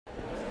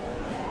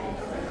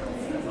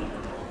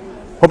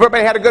Hope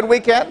everybody had a good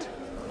weekend.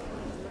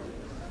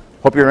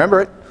 Hope you remember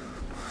it.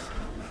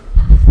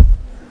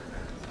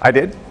 I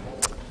did.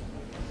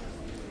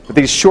 But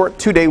these short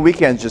 2-day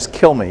weekends just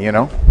kill me, you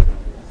know.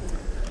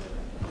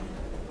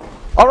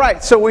 All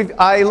right, so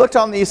I looked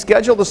on the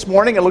schedule this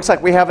morning. It looks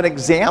like we have an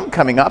exam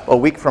coming up a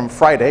week from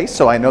Friday,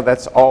 so I know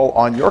that's all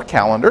on your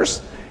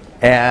calendars.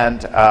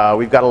 And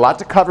we've got a lot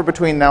to cover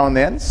between now and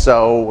then,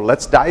 so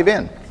let's dive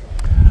in.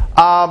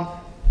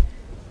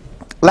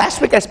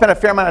 Last week I spent a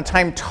fair amount of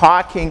time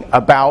talking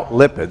about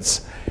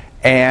lipids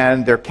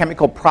and their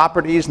chemical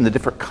properties and the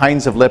different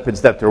kinds of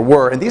lipids that there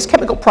were. And these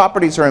chemical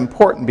properties are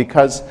important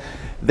because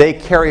they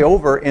carry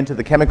over into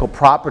the chemical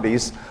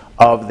properties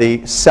of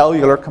the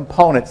cellular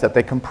components that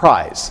they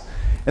comprise.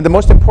 And the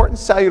most important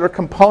cellular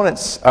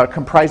components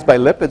comprised by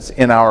lipids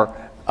in our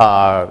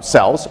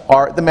cells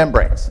are the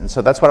membranes. And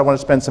so that's what I want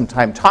to spend some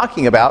time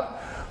talking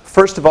about.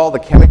 First of all, the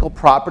chemical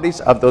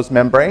properties of those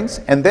membranes,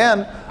 and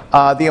then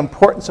the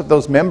importance of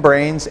those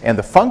membranes and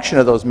the function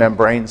of those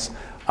membranes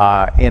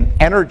in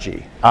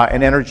energy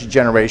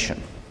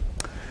generation.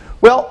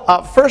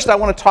 Well, first I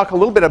want to talk a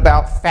little bit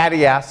about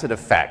fatty acid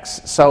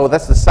effects. So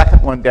that's the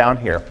second one down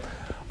here.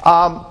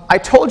 I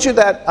told you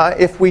that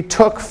if we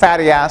took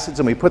fatty acids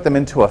and we put them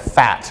into a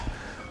fat,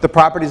 the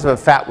properties of a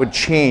fat would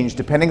change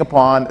depending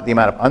upon the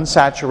amount of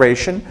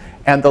unsaturation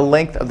and the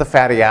length of the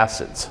fatty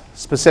acids.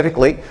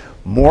 Specifically,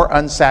 more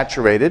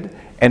unsaturated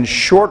and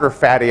shorter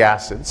fatty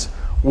acids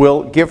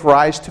will give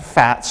rise to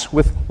fats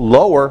with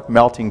lower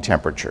melting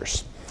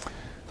temperatures.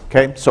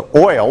 Okay, so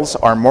oils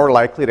are more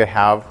likely to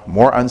have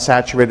more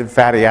unsaturated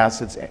fatty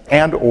acids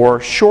and or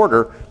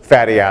shorter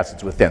fatty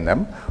acids within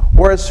them,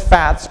 whereas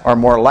fats are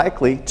more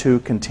likely to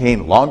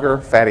contain longer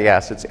fatty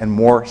acids and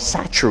more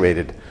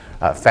saturated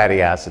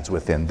fatty acids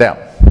within them.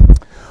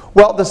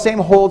 Well, the same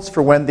holds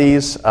for when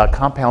these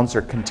compounds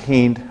are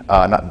contained,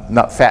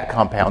 not fat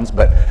compounds,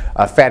 but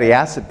fatty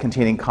acid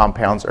containing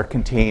compounds are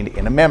contained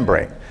in a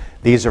membrane.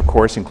 These, of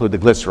course, include the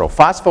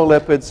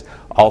glycerophospholipids,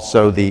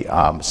 also the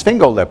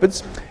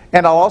sphingolipids,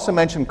 and I'll also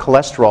mention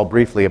cholesterol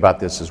briefly about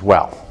this as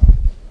well.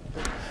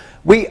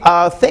 We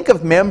think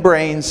of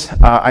membranes,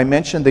 I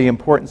mentioned the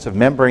importance of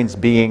membranes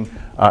being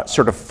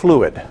sort of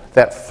fluid.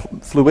 That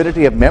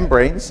fluidity of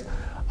membranes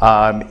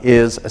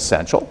is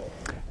essential,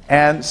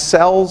 and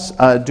cells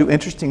do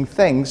interesting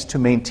things to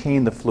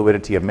maintain the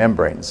fluidity of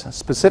membranes.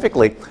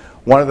 Specifically,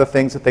 one of the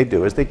things that they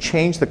do is they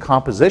change the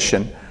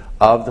composition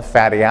of the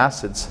fatty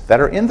acids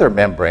that are in their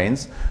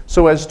membranes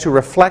so as to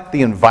reflect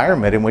the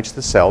environment in which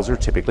the cells are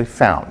typically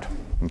found.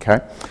 Okay?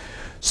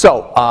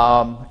 So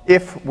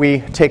if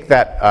we take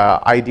that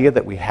idea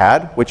that we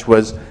had, which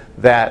was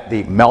that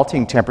the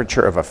melting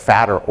temperature of a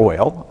fat or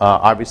oil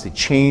obviously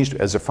changed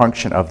as a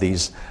function of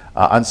these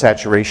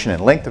unsaturation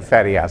and length of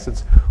fatty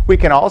acids, we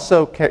can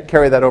also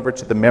carry that over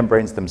to the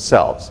membranes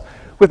themselves.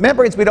 With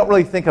membranes, we don't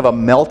really think of a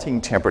melting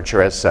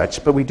temperature as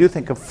such, but we do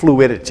think of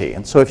fluidity.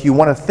 And so if you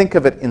want to think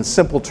of it in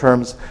simple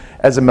terms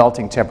as a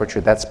melting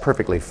temperature, that's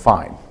perfectly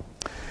fine.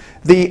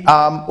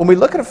 When we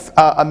look at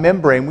a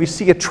membrane, we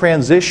see a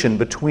transition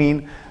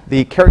between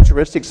the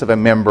characteristics of a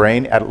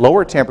membrane at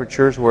lower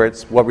temperatures where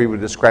it's what we would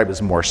describe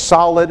as more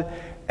solid,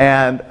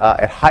 and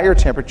at higher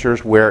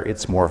temperatures where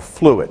it's more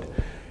fluid.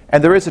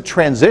 And there is a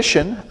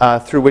transition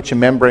through which a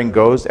membrane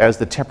goes as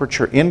the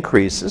temperature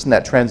increases, and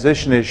that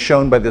transition is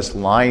shown by this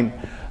line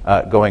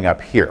going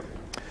up here.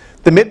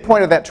 The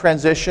midpoint of that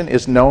transition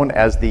is known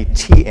as the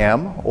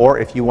Tm, or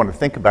if you want to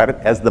think about it,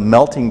 as the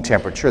melting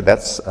temperature.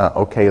 That's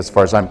okay as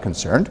far as I'm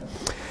concerned.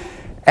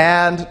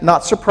 And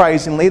not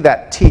surprisingly,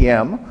 that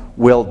Tm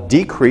will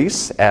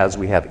decrease as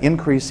we have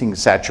increasing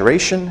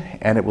saturation,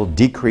 and it will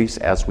decrease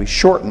as we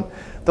shorten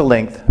the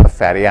length of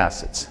fatty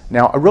acids.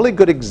 Now, a really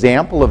good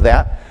example of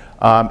that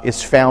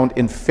is found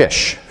in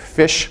fish.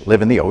 Fish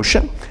live in the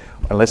ocean,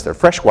 unless they're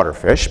freshwater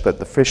fish, but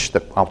the fish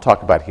that I'll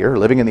talk about here are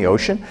living in the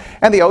ocean.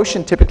 And the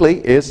ocean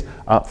typically is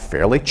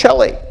fairly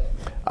chilly,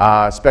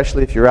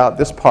 especially if you're out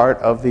this part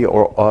of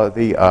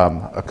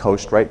the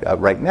coast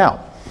right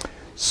now.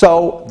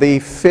 So the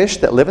fish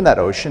that live in that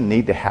ocean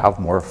need to have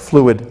more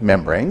fluid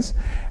membranes,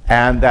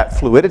 and that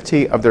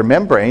fluidity of their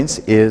membranes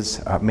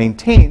is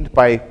maintained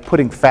by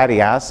putting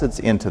fatty acids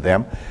into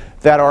them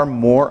that are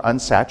more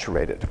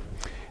unsaturated.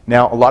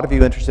 Now, a lot of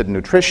you interested in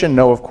nutrition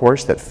know, of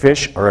course, that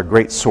fish are a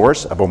great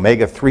source of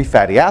omega-3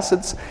 fatty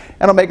acids,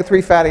 and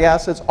omega-3 fatty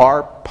acids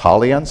are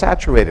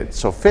polyunsaturated.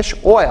 So fish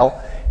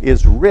oil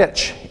is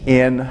rich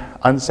in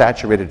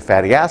unsaturated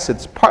fatty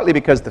acids, partly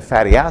because the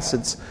fatty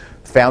acids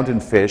found in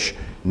fish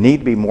need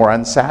to be more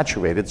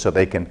unsaturated so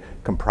they can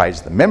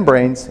comprise the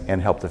membranes and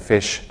help the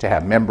fish to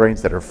have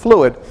membranes that are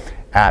fluid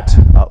at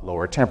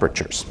lower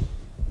temperatures.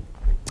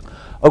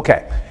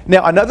 Okay,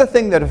 now another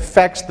thing that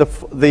affects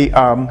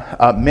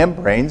the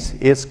membranes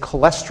is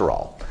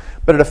cholesterol,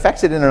 but it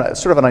affects it in a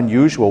sort of an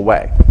unusual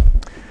way.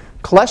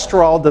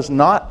 Cholesterol does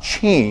not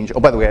change. Oh,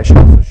 by the way, I should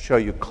also show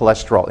you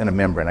cholesterol in a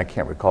membrane. I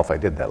can't recall if I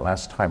did that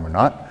last time or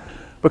not.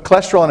 But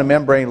cholesterol in a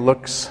membrane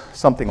looks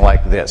something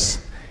like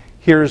this.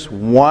 Here's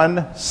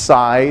one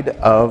side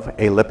of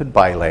a lipid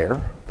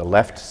bilayer, the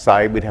left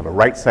side, we'd have a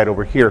right side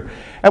over here.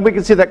 And we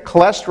can see that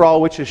cholesterol,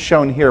 which is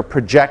shown here,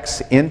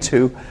 projects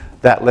into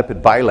that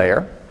lipid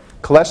bilayer.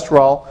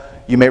 Cholesterol,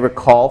 you may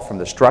recall from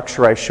the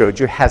structure I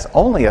showed you, has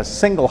only a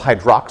single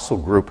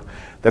hydroxyl group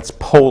that's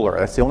polar.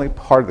 That's the only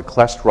part of the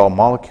cholesterol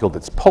molecule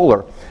that's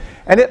polar.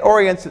 And it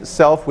orients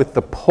itself with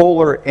the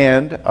polar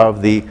end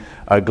of the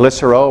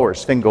glycero or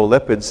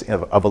sphingolipids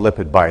of a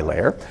lipid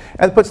bilayer,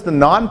 and puts the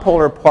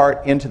nonpolar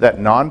part into that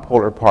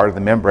nonpolar part of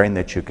the membrane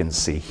that you can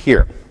see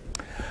here.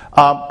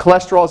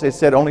 Cholesterol, as I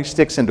said, only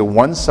sticks into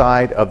one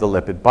side of the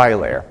lipid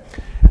bilayer.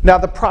 Now,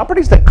 the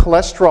properties that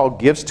cholesterol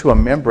gives to a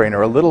membrane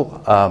are a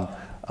little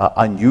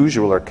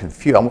unusual or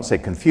confusing. I won't say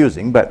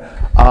confusing, but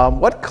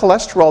what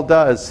cholesterol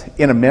does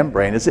in a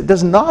membrane is it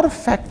does not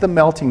affect the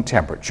melting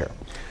temperature.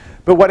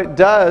 But what it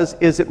does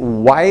is it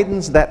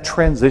widens that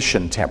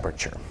transition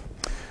temperature.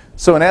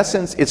 So in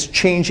essence, it's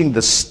changing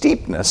the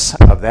steepness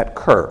of that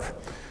curve.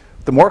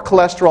 The more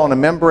cholesterol in a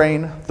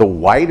membrane, the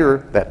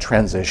wider that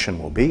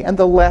transition will be, and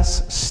the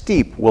less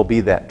steep will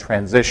be that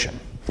transition.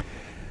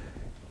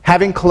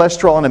 Having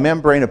cholesterol in a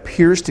membrane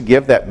appears to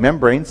give that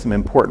membrane some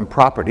important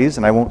properties,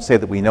 and I won't say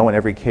that we know in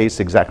every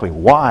case exactly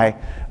why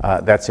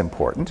that's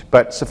important,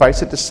 but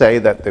suffice it to say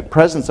that the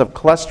presence of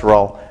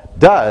cholesterol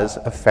does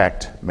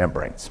affect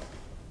membranes.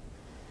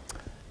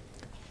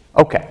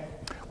 Okay,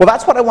 well,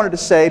 that's what I wanted to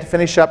say to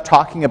finish up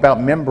talking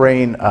about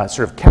membrane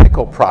sort of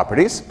chemical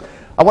properties.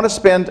 I want to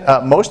spend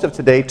most of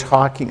today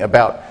talking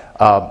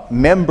about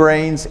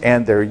membranes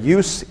and their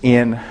use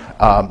in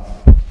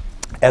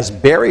as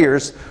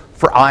barriers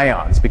for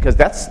ions, because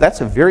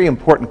that's a very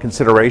important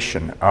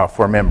consideration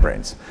for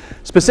membranes.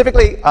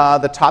 Specifically,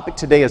 the topic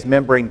today is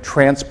membrane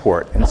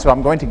transport, and so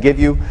I'm going to give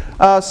you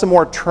some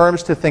more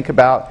terms to think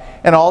about,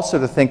 and also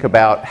to think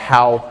about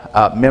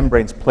how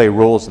membranes play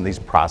roles in these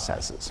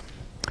processes.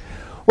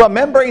 Well,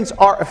 membranes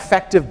are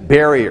effective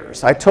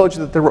barriers. I told you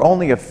that there were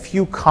only a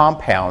few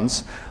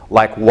compounds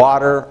like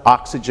water,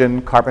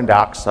 oxygen, carbon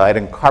dioxide,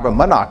 and carbon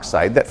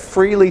monoxide that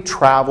freely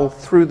travel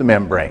through the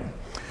membrane.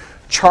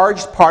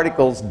 Charged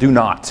particles do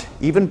not.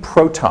 Even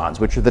protons,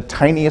 which are the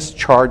tiniest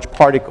charged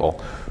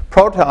particle,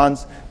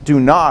 protons do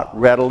not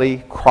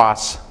readily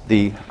cross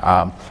the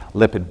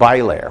lipid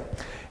bilayer.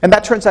 And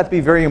that turns out to be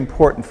very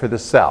important for the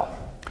cell.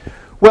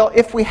 Well,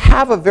 if we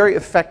have a very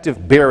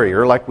effective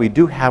barrier, like we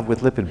do have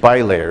with lipid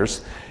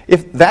bilayers,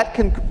 if that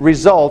can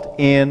result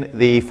in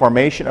the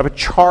formation of a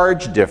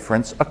charge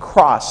difference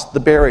across the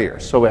barrier.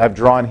 So I've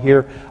drawn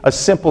here a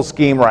simple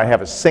scheme where I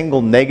have a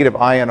single negative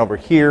ion over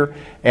here,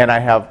 and I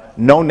have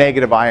no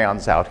negative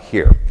ions out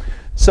here.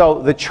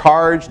 So the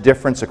charge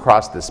difference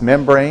across this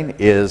membrane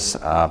is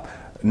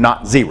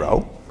not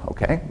zero,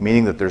 okay,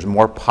 meaning that there's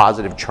more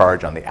positive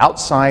charge on the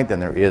outside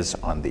than there is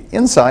on the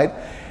inside.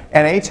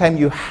 And anytime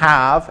you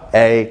have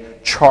a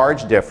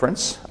charge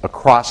difference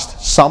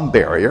across some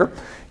barrier,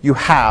 you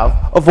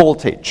have a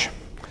voltage.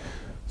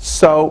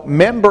 So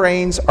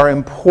membranes are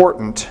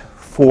important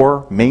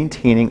for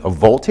maintaining a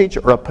voltage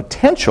or a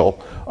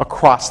potential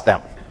across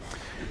them.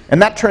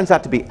 And that turns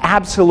out to be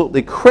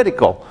absolutely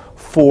critical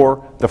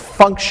for the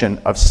function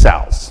of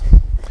cells.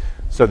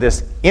 So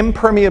this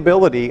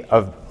impermeability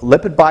of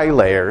lipid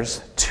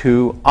bilayers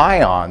to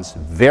ions,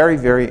 very,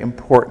 very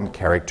important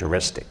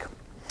characteristic.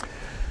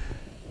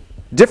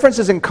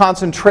 Differences in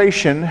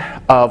concentration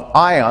of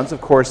ions, of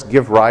course,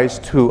 give rise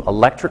to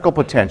electrical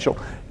potential.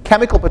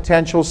 Chemical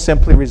potential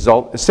simply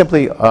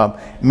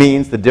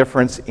means the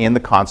difference in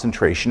the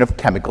concentration of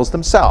chemicals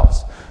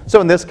themselves.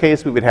 So in this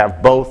case, we would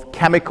have both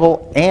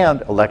chemical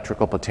and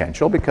electrical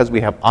potential because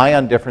we have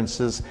ion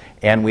differences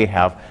and we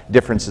have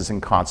differences in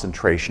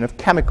concentration of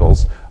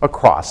chemicals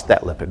across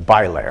that lipid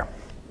bilayer.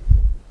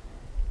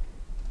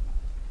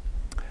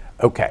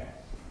 Okay.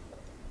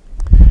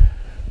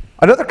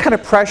 Another kind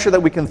of pressure that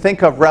we can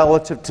think of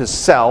relative to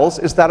cells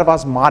is that of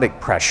osmotic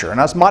pressure. And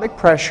osmotic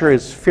pressure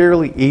is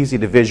fairly easy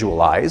to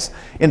visualize.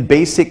 In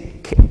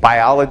basic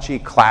biology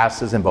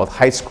classes in both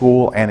high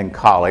school and in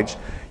college,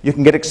 you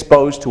can get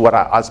exposed to what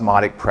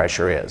osmotic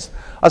pressure is.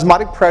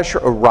 Osmotic pressure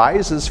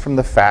arises from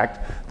the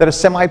fact that a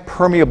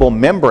semi-permeable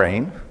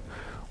membrane,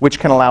 which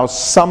can allow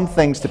some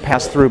things to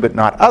pass through but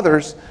not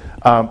others,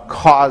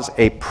 cause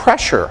a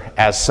pressure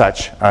as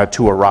such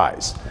to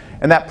arise.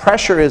 And that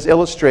pressure is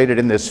illustrated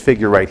in this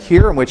figure right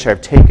here, in which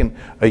I've taken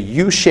a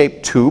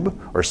U-shaped tube,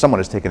 or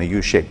someone has taken a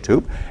U-shaped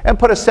tube, and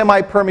put a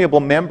semi-permeable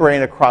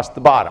membrane across the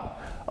bottom,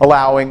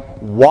 allowing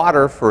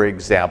water, for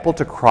example,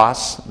 to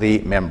cross the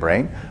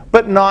membrane,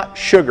 but not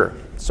sugar.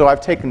 So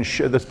I've taken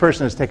this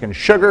person has taken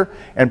sugar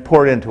and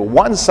poured it into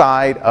one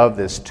side of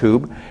this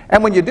tube,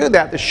 and when you do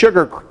that, the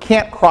sugar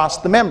can't cross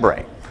the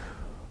membrane.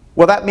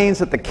 Well, that means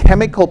that the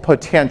chemical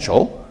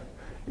potential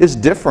is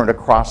different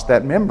across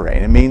that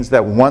membrane. It means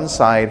that one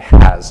side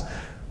has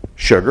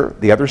sugar,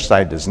 the other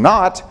side does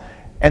not,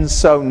 and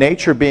so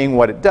nature, being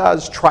what it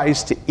does,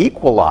 tries to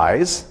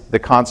equalize the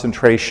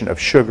concentration of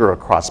sugar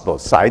across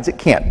both sides. It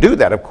can't do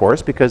that, of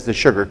course, because the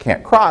sugar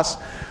can't cross,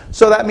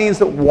 so that means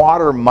that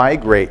water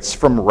migrates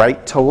from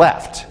right to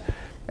left.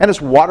 And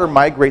as water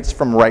migrates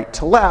from right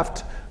to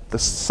left, the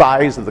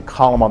size of the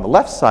column on the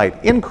left side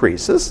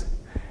increases,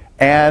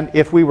 And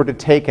if we were to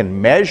take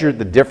and measure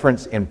the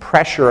difference in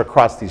pressure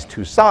across these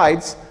two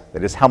sides,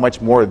 that is how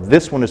much more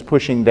this one is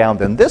pushing down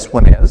than this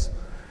one is,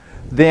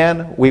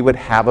 then we would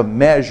have a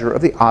measure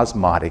of the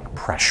osmotic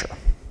pressure.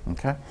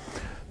 Okay?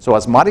 So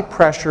osmotic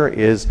pressure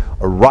is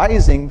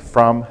arising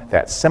from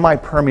that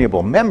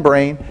semi-permeable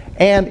membrane,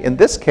 and in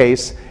this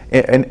case,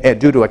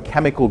 due to a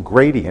chemical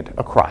gradient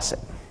across it.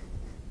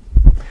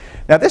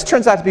 Now this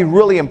turns out to be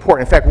really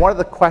important. In fact, one of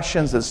the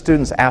questions that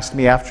students asked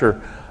me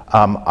after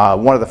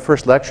one of the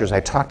first lectures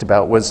I talked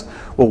about was,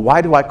 well,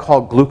 why do I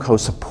call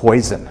glucose a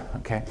poison?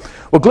 Okay.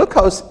 Well,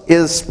 glucose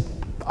is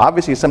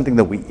obviously something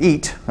that we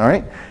eat, all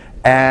right?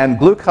 And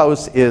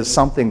glucose is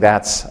something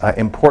that's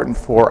important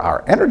for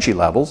our energy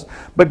levels,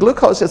 but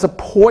glucose is a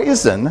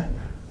poison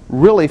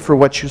really for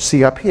what you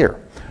see up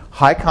here.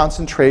 High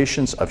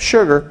concentrations of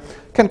sugar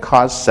can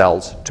cause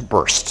cells to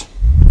burst.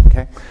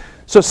 Okay?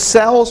 So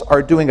cells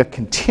are doing a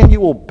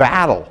continual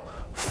battle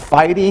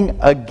fighting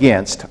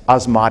against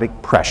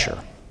osmotic pressure.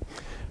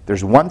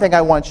 There's one thing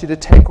I want you to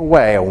take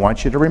away. I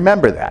want you to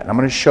remember that. And I'm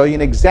going to show you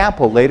an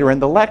example later in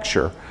the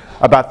lecture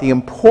about the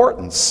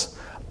importance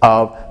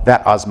of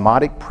that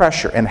osmotic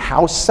pressure and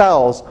how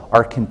cells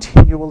are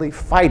continually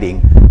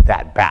fighting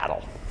that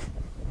battle.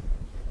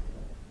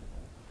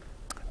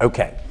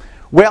 Okay,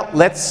 well,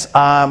 let's,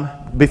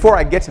 before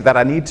I get to that,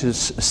 I need to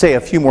say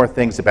a few more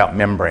things about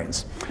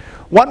membranes.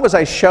 One was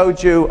I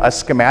showed you a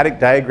schematic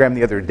diagram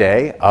the other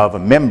day of a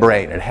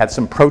membrane. It had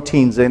some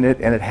proteins in it,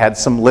 and it had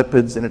some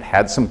lipids, and it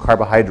had some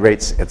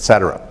carbohydrates,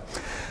 etc.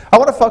 I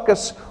want to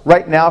focus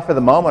right now for the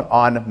moment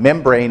on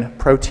membrane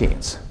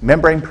proteins.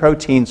 Membrane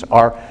proteins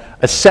are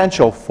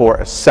essential for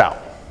a cell.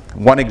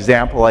 One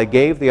example I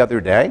gave the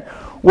other day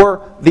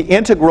were the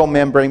integral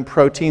membrane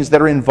proteins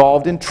that are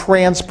involved in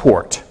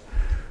transport.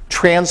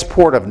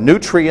 Transport of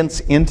nutrients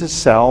into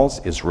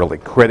cells is really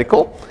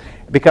critical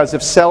because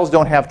if cells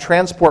don't have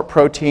transport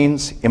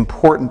proteins,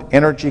 important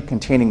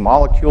energy-containing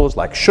molecules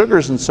like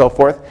sugars and so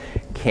forth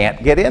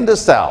can't get into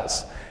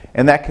cells.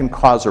 And that can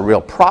cause a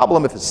real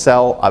problem if a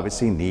cell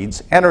obviously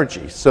needs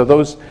energy. So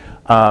those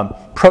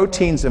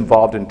proteins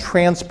involved in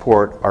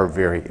transport are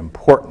very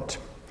important.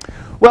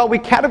 Well, we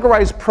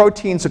categorize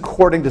proteins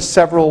according to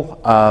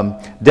several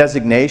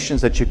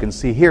designations that you can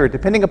see here,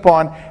 depending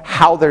upon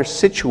how they're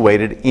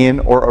situated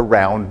in or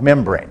around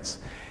membranes.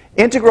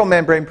 Integral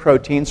membrane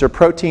proteins are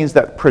proteins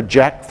that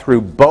project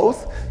through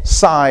both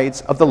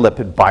sides of the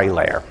lipid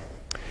bilayer.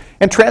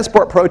 And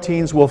transport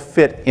proteins will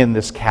fit in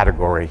this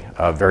category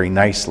very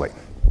nicely.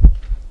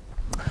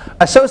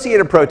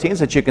 Associated proteins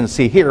that you can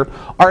see here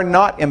are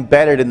not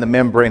embedded in the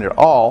membrane at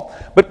all,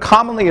 but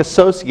commonly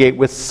associate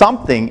with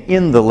something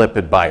in the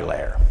lipid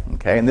bilayer.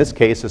 Okay, in this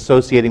case,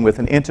 associating with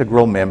an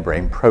integral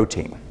membrane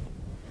protein.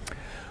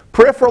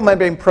 Peripheral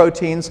membrane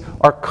proteins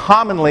are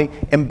commonly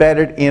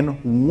embedded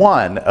in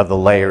one of the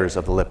layers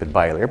of the lipid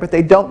bilayer, but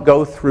they don't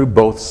go through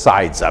both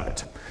sides of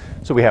it.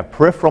 So we have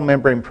peripheral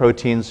membrane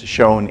proteins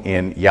shown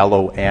in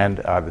yellow and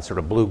the sort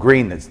of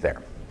blue-green that's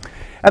there.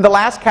 And the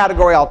last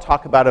category I'll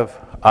talk about of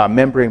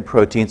membrane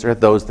proteins are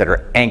those that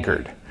are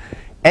anchored.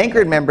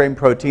 Anchored membrane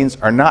proteins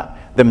are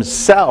not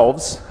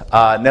themselves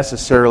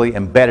necessarily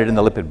embedded in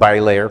the lipid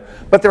bilayer,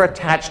 but they're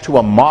attached to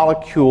a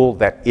molecule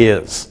that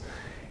is.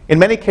 In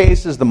many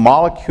cases, the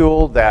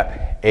molecule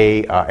that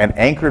an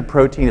anchored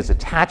protein is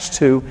attached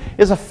to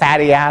is a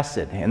fatty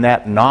acid, and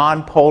that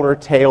nonpolar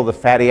tail of the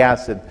fatty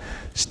acid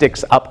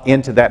sticks up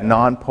into that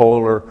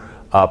nonpolar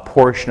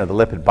portion of the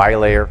lipid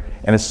bilayer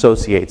and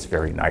associates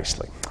very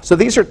nicely. So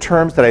these are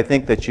terms that I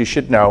think that you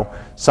should know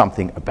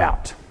something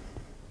about.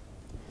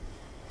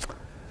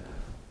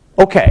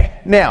 Okay,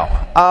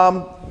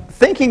 now,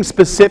 thinking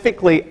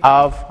specifically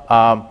of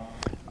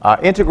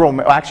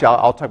integral, actually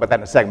I'll talk about that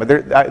in a second,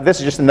 but this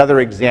is just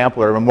another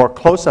example or a more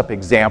close-up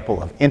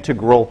example of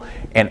integral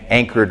and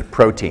anchored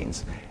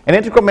proteins. An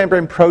integral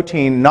membrane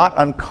protein not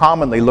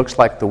uncommonly looks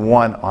like the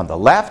one on the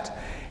left,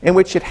 in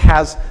which it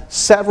has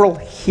several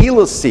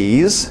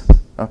helices,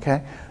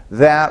 okay,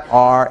 that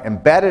are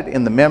embedded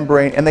in the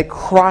membrane, and they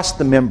cross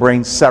the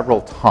membrane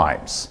several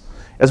times.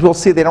 As we'll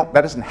see, that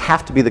doesn't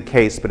have to be the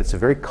case, but it's a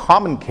very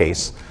common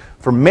case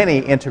for many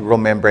integral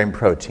membrane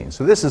proteins.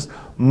 So this is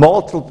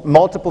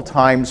multiple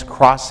times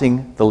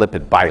crossing the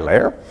lipid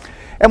bilayer.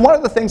 And one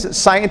of the things that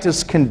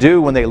scientists can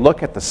do when they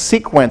look at the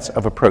sequence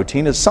of a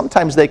protein is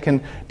sometimes they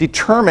can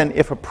determine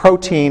if a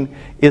protein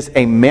is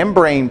a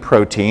membrane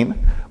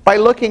protein by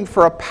looking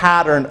for a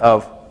pattern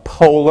of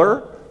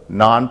polar,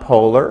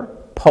 nonpolar,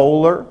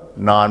 polar,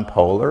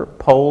 nonpolar,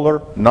 polar,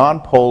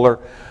 nonpolar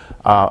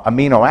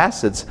amino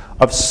acids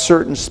of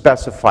certain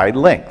specified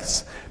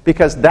lengths,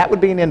 because that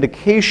would be an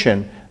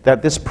indication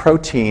that this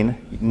protein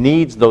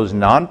needs those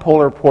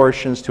nonpolar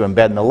portions to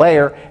embed in the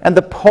layer and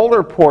the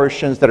polar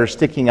portions that are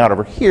sticking out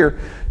over here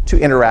to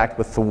interact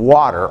with the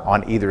water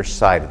on either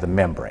side of the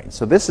membrane.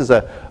 So this is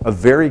a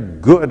very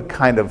good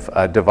kind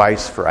of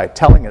device for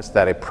telling us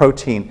that a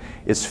protein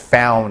is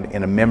found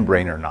in a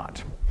membrane or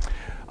not.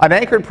 An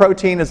anchored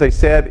protein, as I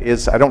said,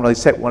 is, I don't really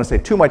want to say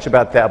too much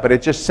about that, but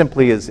it just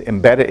simply is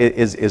embedded,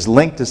 is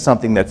linked to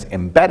something that's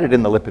embedded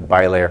in the lipid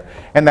bilayer,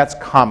 and that's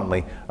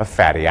commonly a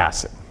fatty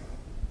acid.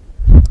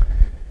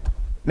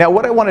 Now,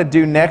 what I want to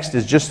do next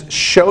is just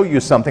show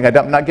you something.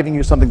 I'm not giving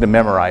you something to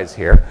memorize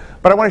here,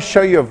 but I want to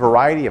show you a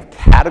variety of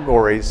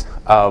categories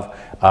of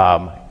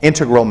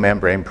integral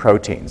membrane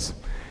proteins.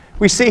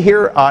 We see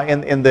here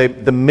in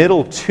the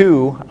middle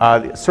two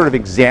sort of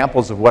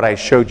examples of what I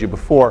showed you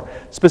before.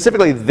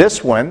 Specifically,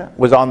 this one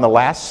was on the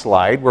last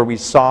slide where we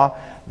saw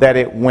that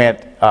it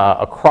went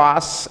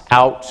across,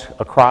 out,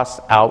 across,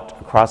 out,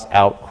 across,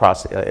 out,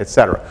 across,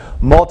 etc.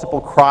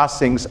 Multiple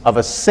crossings of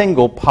a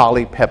single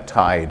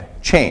polypeptide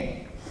chain.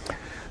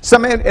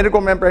 Some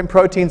integral membrane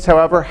proteins,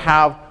 however,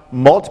 have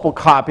multiple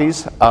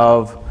copies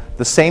of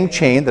the same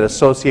chain that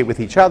associate with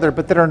each other,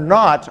 but that are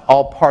not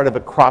all part of a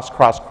cross,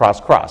 cross, cross,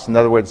 cross. In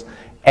other words,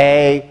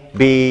 A,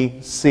 B,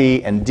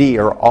 C, and D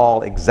are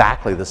all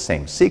exactly the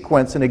same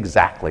sequence and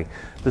exactly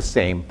the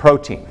same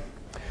protein.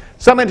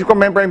 Some integral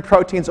membrane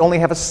proteins only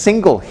have a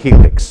single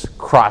helix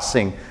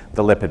crossing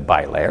the lipid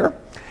bilayer,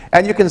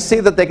 and you can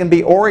see that they can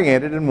be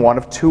oriented in one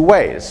of two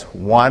ways,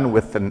 one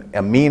with an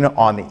amine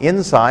on the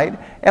inside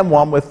and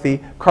one with the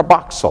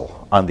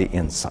carboxyl on the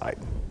inside.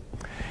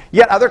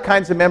 Yet other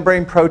kinds of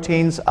membrane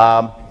proteins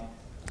that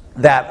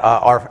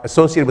are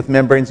associated with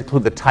membranes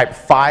include the type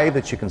 5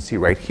 that you can see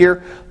right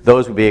here.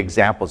 Those would be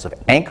examples of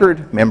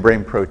anchored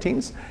membrane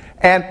proteins.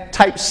 And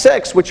type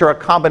 6, which are a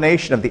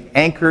combination of the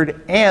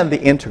anchored and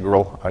the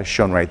integral,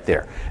 shown right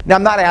there. Now,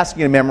 I'm not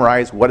asking you to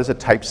memorize what does a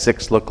type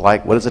 6 look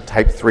like, what does a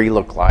type 3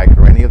 look like,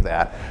 or any of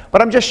that.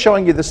 But I'm just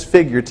showing you this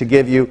figure to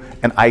give you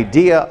an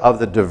idea of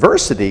the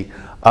diversity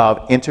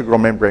of integral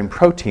membrane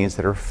proteins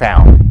that are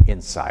found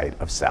inside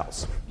of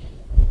cells.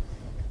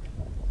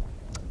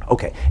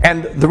 Okay,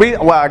 and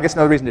I guess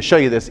another reason to show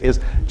you this is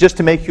just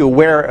to make you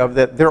aware of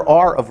that there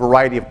are a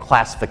variety of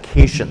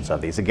classifications of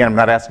these. Again, I'm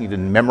not asking you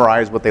to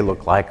memorize what they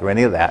look like or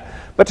any of that,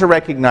 but to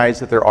recognize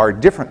that there are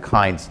different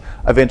kinds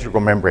of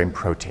integral membrane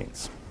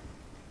proteins.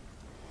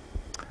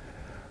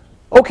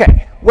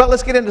 Okay, well,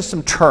 let's get into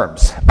some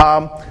terms.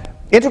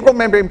 Integral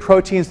membrane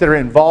proteins that are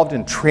involved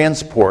in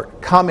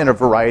transport come in a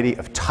variety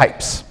of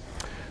types.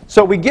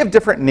 So we give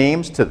different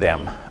names to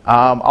them.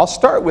 I'll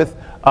start with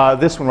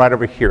this one right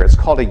over here. It's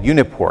called a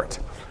uniport.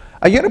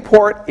 A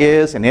uniport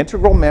is an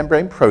integral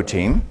membrane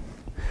protein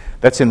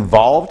that's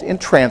involved in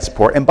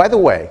transport. And by the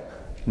way,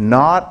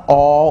 not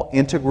all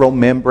integral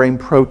membrane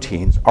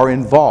proteins are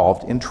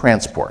involved in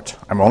transport.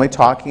 I'm only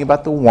talking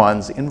about the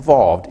ones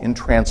involved in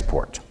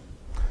transport.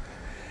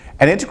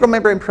 An integral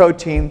membrane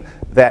protein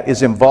that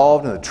is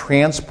involved in the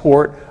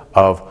transport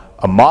of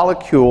a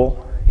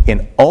molecule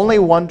in only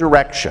one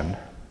direction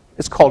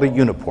is called a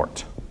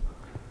uniport.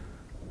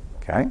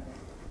 Okay?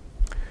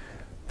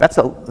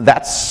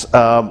 That's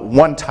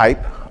one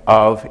type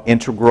of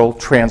integral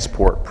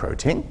transport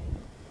protein.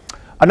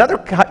 Another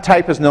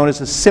type is known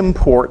as a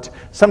symport.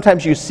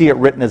 Sometimes you see it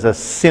written as a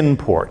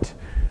synport.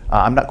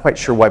 I'm not quite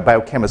sure why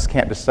biochemists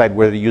can't decide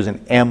whether to use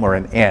an M or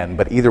an N,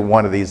 but either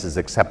one of these is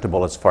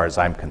acceptable as far as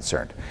I'm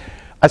concerned.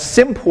 A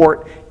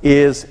symport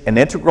is an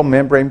integral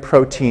membrane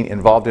protein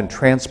involved in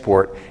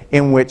transport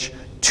in which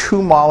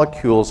two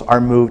molecules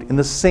are moved in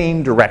the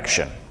same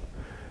direction.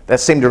 That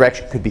same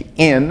direction could be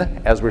in,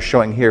 as we're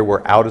showing here,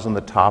 where out is on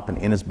the top and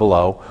in is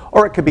below,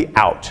 or it could be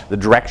out. The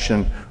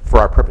direction for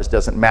our purpose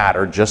doesn't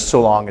matter, just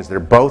so long as they're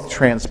both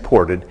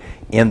transported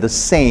in the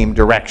same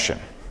direction.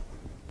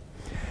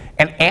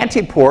 An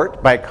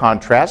antiport, by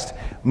contrast,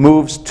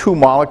 moves two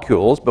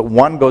molecules, but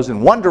one goes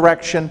in one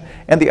direction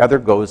and the other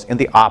goes in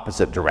the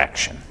opposite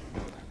direction.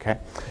 Okay?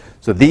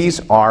 So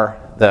these are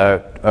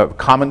the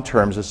common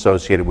terms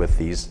associated with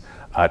these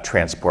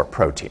transport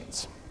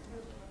proteins.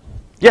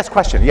 Yes,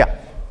 question? Yeah.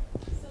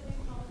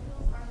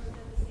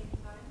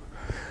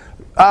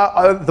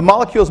 The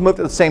molecules moved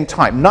at the same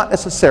time, not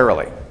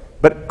necessarily,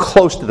 but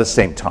close to the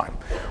same time.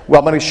 Well,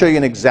 I'm going to show you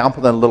an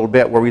example in a little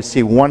bit where we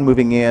see one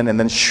moving in and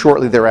then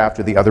shortly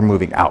thereafter the other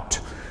moving out.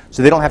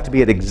 So they don't have to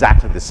be at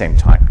exactly the same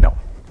time, no.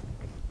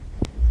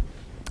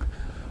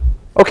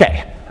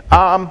 Okay,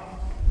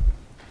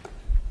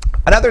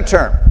 another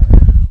term.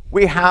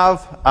 We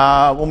have,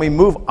 when we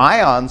move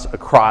ions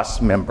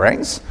across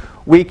membranes,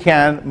 we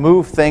can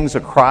move things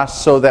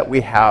across so that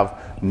we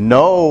have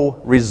no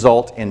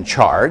result in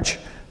charge.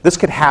 This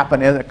could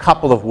happen in a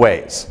couple of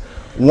ways.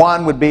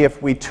 One would be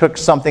if we took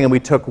something and we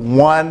took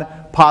one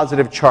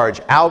positive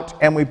charge out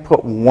and we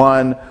put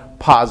one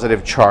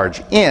positive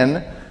charge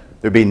in.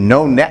 There'd be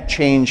no net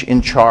change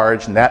in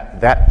charge, and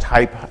that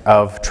type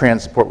of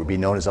transport would be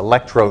known as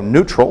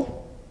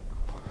electroneutral.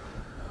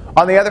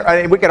 On the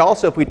other, we could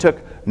also, if we took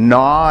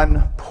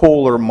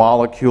non-polar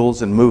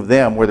molecules and moved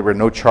them where there were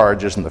no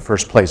charges in the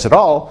first place at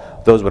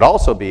all, those would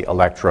also be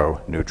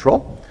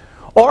electroneutral.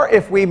 Or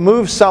if we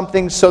move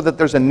something so that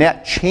there's a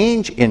net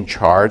change in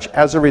charge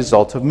as a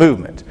result of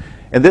movement.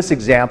 In this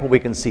example, we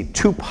can see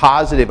two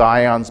positive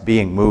ions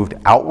being moved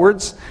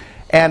outwards,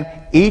 and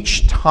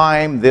each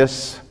time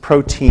this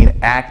protein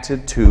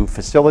acted to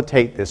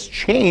facilitate this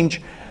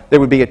change, there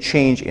would be a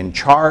change in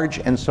charge,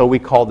 and so we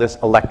call this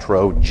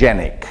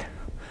electrogenic.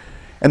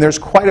 And there's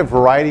quite a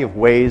variety of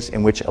ways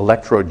in which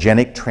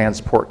electrogenic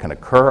transport can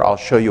occur. I'll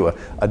show you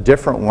a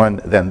different one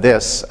than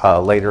this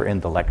later in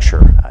the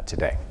lecture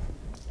today.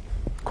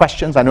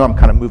 Questions? I know I'm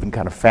kind of moving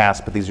kind of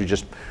fast, but these are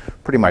just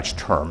pretty much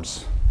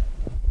terms.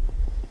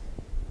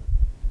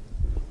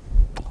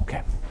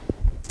 Okay.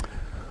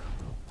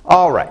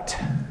 All right.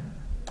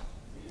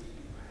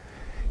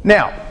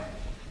 Now,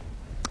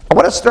 I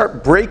want to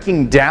start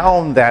breaking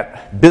down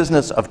that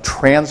business of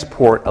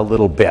transport a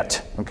little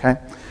bit, okay?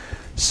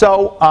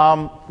 So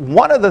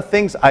one of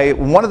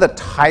the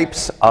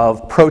types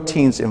of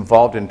proteins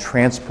involved in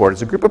transport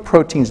is a group of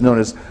proteins known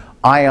as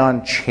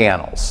ion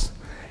channels.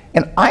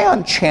 And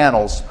ion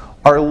channels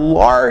are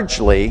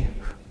largely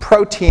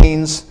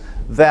proteins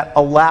that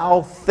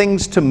allow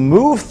things to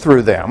move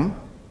through them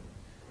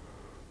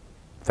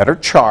that are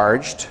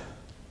charged,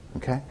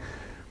 okay?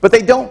 But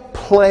they don't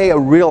play a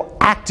real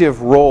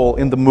active role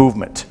in the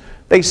movement.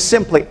 They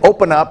simply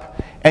open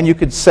up, and you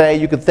could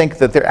think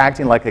that they're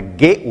acting like a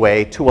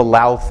gateway to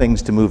allow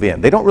things to move in.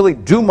 They don't really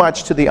do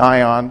much to the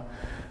ion.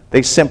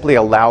 They simply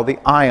allow the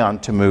ion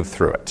to move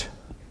through it.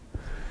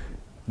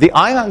 The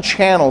ion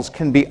channels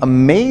can be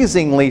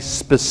amazingly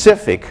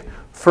specific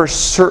for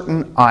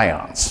certain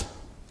ions.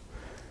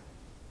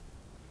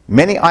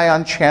 Many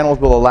ion channels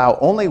will allow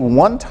only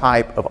one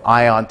type of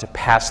ion to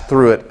pass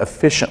through it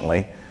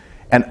efficiently,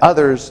 and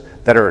others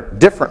that are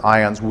different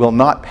ions will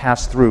not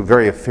pass through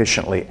very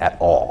efficiently at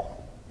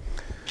all.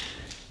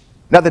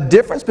 Now, the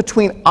difference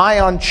between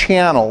ion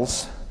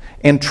channels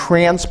and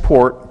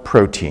transport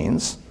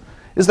proteins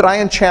is that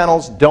ion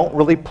channels don't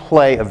really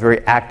play a very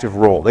active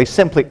role. They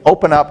simply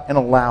open up and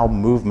allow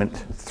movement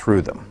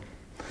through them.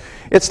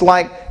 It's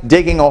like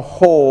digging a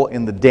hole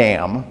in the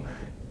dam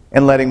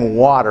and letting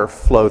water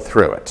flow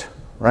through it,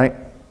 right?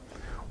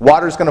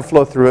 Water's going to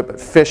flow through it,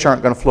 but fish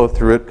aren't going to flow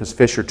through it because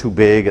fish are too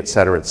big, et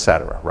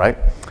cetera, right?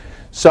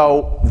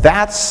 So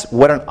that's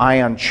what an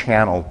ion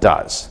channel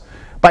does.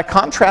 By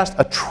contrast,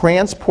 a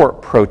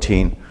transport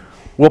protein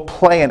will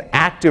play an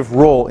active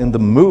role in the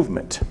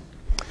movement.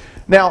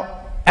 Now,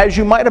 as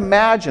you might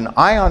imagine,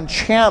 ion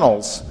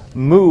channels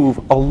move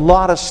a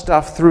lot of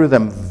stuff through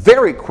them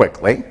very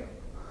quickly,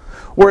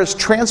 whereas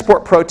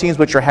transport proteins,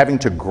 which are having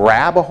to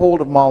grab a hold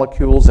of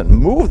molecules and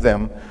move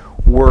them,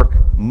 work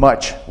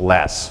much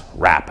less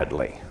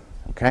rapidly,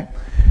 okay?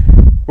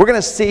 We're going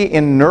to see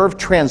in nerve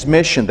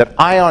transmission that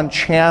ion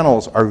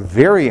channels are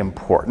very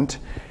important,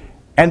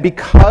 and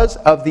because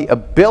of the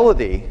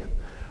ability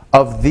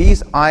of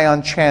these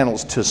ion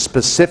channels to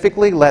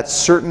specifically let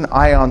certain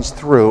ions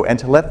through and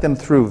to let them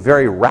through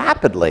very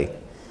rapidly,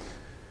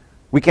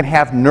 we can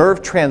have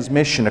nerve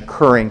transmission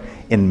occurring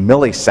in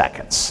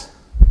milliseconds,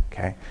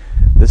 okay?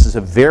 This is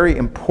a very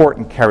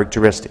important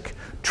characteristic.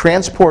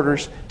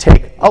 Transporters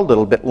take a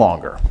little bit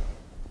longer.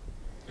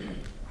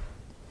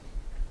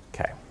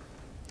 Okay.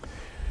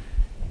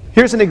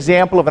 Here's an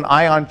example of an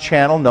ion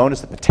channel known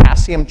as the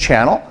potassium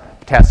channel.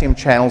 Potassium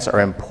channels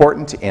are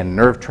important in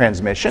nerve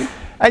transmission,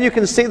 and you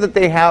can see that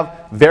they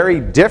have very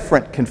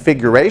different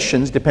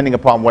configurations depending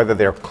upon whether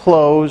they're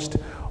closed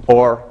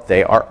or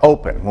they are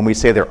open. When we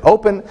say they're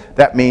open,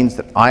 that means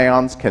that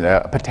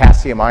a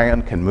potassium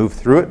ion can move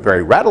through it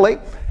very readily,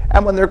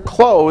 and when they're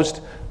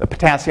closed, the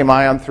potassium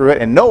ion through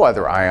it and no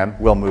other ion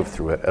will move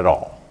through it at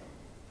all.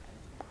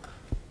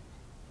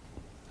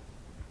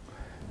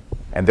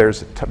 And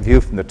there's a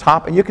view from the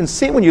top, and you can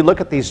see when you look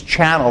at these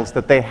channels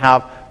that they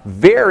have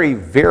very,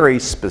 very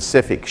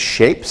specific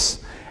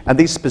shapes, and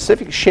these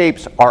specific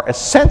shapes are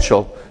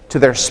essential to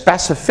their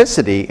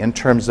specificity in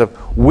terms of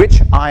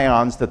which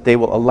ions that they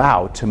will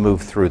allow to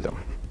move through them.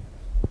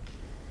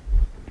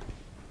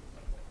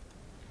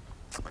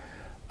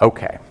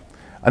 Okay.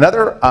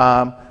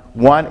 Another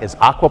one is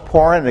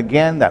aquaporin, and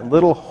again, that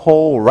little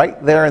hole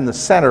right there in the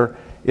center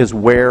is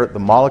where the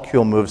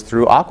molecule moves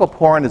through.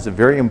 Aquaporin is a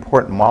very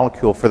important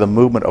molecule for the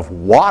movement of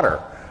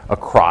water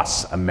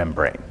across a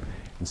membrane.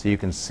 And so you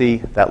can see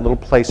that little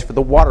place for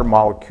the water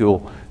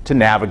molecule to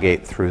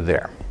navigate through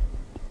there.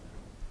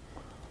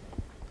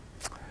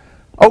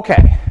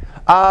 Okay,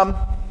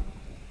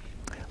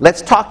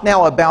 let's talk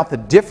now about the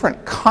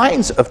different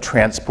kinds of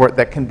transport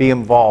that can be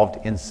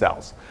involved in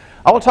cells.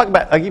 I'll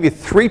give you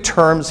three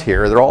terms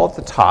here. They're all at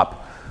the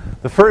top.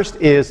 The first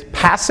is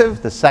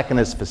passive, the second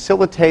is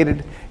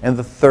facilitated, and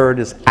the third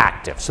is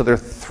active. So there are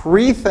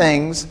three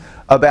things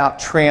about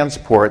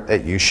transport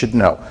that you should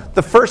know.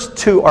 The first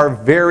two are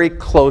very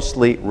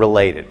closely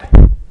related.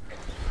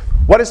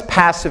 What is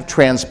passive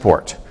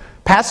transport?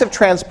 Passive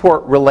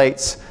transport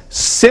relates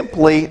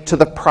simply to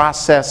the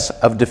process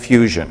of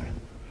diffusion.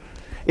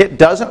 It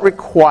doesn't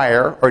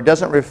require or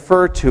doesn't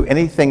refer to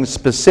anything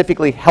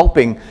specifically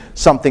helping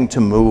something to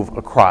move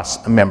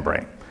across a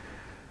membrane.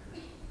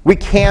 We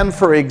can,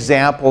 for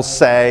example,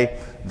 say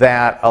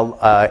that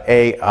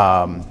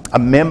a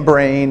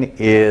membrane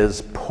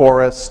is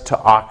porous to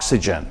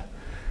oxygen.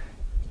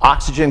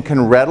 Oxygen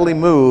can readily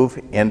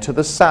move into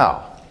the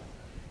cell.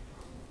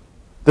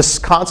 The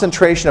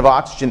concentration of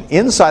oxygen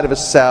inside of a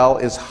cell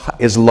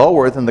is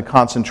lower than the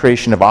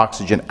concentration of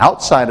oxygen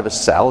outside of a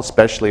cell,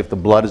 especially if the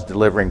blood is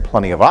delivering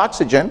plenty of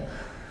oxygen.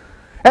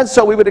 And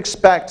so we would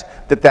expect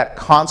that that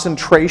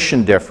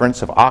concentration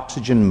difference of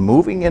oxygen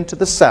moving into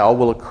the cell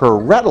will occur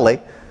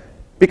readily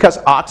because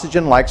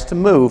oxygen likes to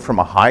move from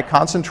a high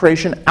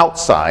concentration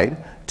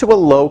outside to a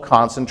low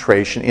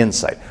concentration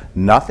inside.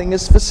 Nothing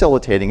is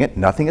facilitating it,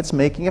 nothing is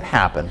making it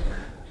happen.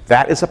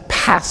 That is a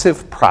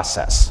passive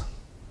process.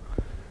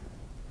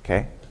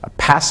 Okay? A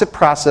passive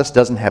process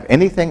doesn't have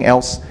anything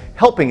else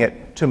helping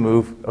it to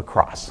move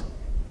across.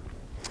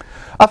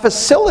 A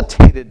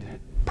facilitated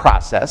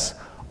process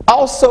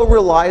also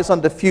relies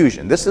on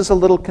diffusion. This is a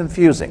little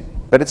confusing,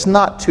 but it's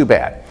not too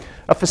bad.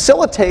 A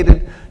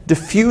facilitated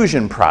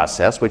diffusion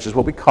process, which is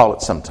what we call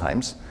it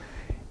sometimes,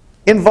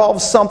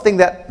 involves something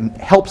that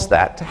helps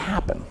that to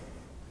happen.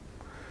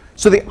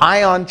 So the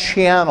ion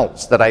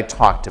channels that I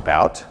talked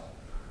about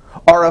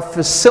are a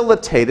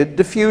facilitated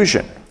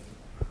diffusion.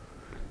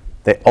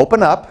 They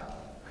open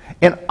up,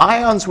 and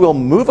ions will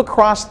move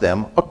across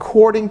them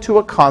according to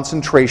a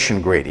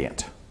concentration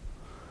gradient.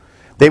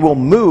 They will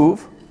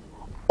move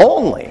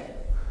only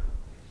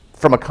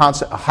from a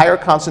higher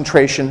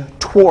concentration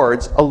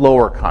towards a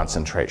lower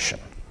concentration.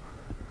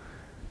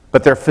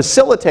 But they're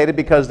facilitated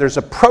because there's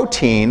a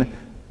protein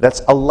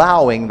that's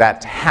allowing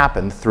that to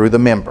happen through the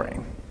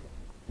membrane.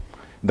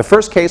 In the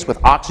first case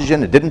with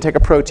oxygen, it didn't take a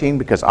protein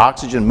because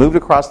oxygen moved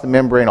across the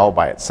membrane all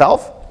by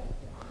itself.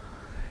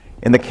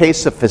 In the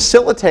case of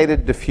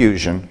facilitated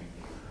diffusion,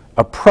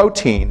 a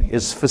protein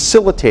is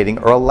facilitating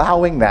or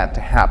allowing that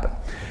to happen.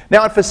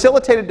 Now, in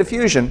facilitated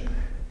diffusion,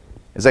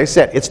 as I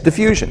said, it's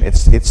diffusion.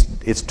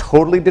 It's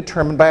totally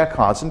determined by a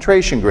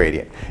concentration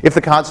gradient. If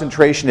the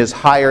concentration is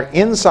higher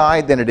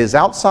inside than it is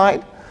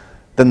outside,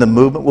 then the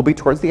movement will be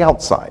towards the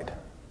outside.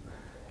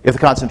 If the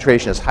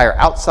concentration is higher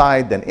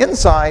outside than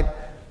inside,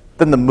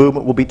 then the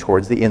movement will be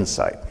towards the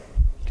inside.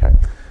 Okay?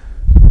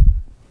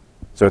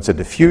 So it's a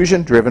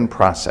diffusion-driven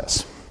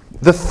process.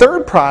 The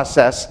third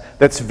process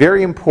that's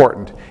very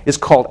important is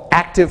called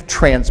active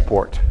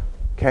transport.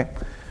 Okay?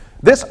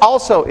 This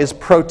also is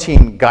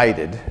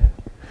protein-guided,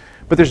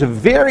 but there's a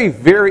very,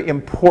 very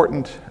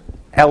important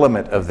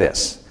element of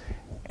this.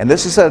 And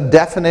this is a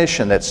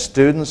definition that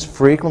students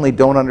frequently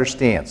don't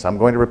understand. So I'm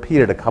going to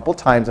repeat it a couple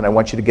times, and I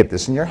want you to get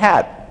this in your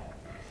head.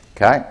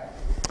 Okay?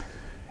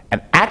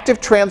 An active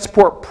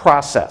transport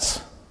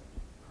process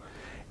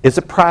is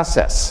a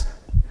process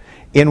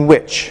in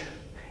which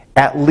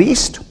at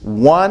least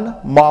one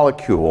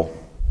molecule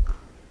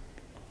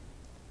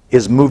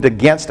is moved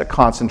against a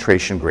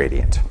concentration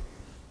gradient.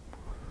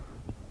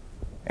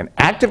 An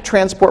active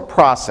transport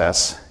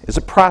process is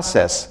a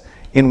process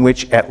in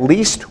which at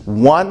least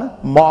one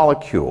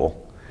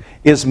molecule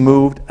is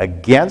moved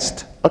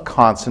against a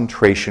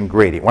concentration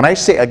gradient. When I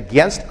say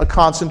against a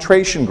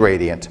concentration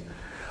gradient,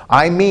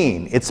 I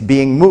mean it's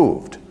being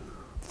moved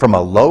from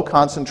a low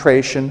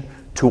concentration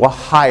to a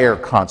higher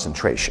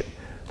concentration.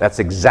 That's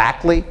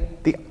exactly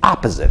the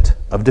opposite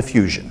of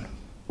diffusion.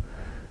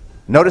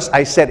 Notice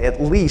I said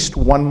at least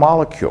one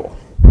molecule.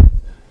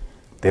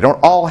 They don't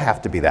all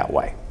have to be that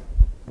way.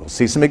 We'll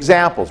see some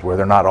examples where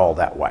they're not all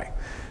that way.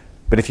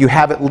 But if you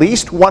have at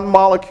least one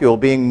molecule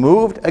being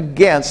moved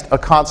against a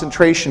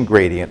concentration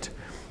gradient,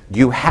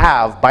 you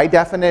have, by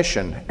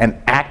definition, an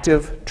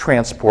active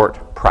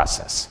transport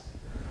process.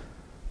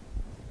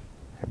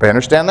 Everybody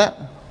understand that?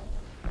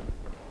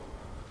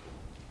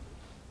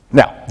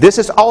 Now, this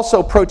is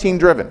also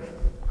protein-driven.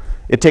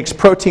 It takes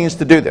proteins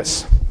to do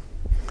this.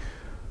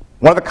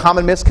 One of the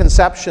common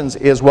misconceptions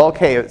is, well,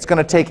 okay, it's going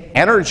to take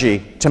energy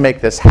to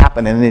make this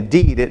happen, and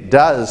indeed it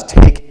does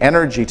take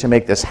energy to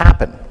make this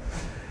happen.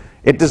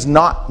 It does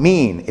not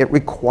mean it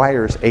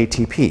requires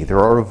ATP. There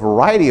are a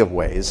variety of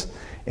ways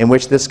in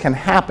which this can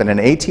happen, and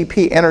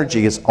ATP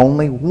energy is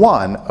only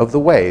one of the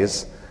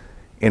ways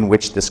in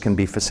which this can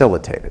be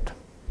facilitated.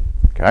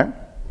 Okay?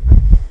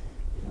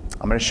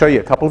 I'm going to show you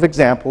a couple of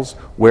examples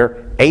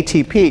where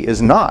ATP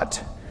is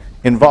not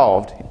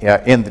involved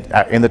in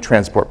the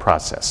transport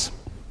process.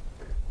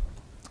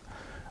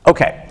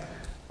 Okay.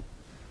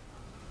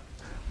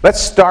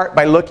 Let's start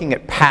by looking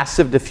at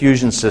passive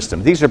diffusion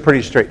systems. These are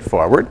pretty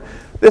straightforward.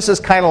 This is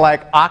kind of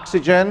like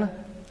oxygen,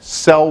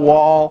 cell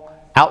wall,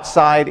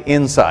 outside,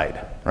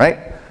 inside,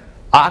 right?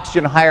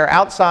 Oxygen higher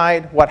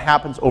outside, what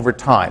happens over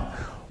time?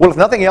 Well, if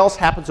nothing else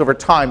happens over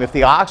time, if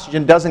the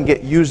oxygen doesn't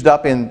get used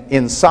up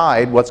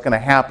inside, what's going to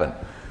happen?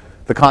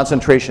 The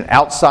concentration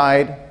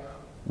outside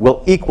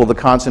will equal the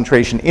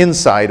concentration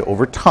inside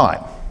over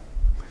time.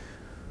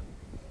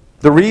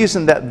 The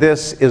reason that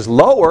this is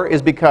lower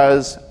is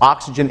because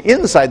oxygen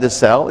inside the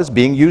cell is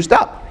being used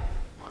up.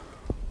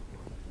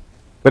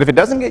 But if it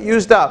doesn't get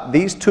used up,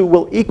 these two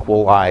will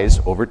equalize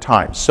over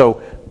time.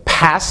 So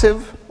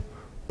passive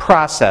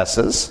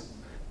processes,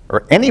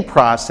 or any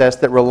process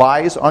that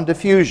relies on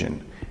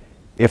diffusion,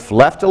 if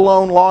left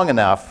alone long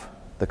enough,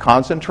 the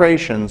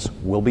concentrations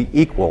will be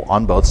equal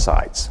on both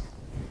sides.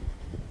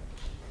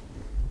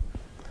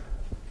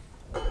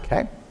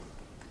 Okay?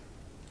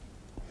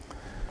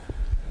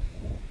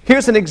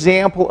 Here's an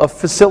example of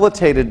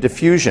facilitated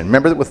diffusion.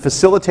 Remember that with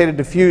facilitated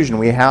diffusion,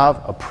 we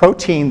have a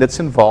protein that's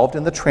involved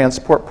in the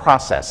transport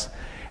process.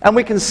 And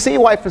we can see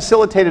why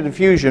facilitated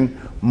diffusion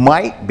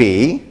might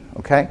be,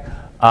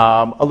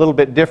 a little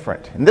bit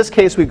different. In this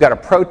case, we've got a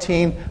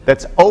protein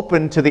that's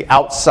open to the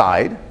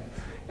outside,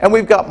 and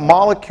we've got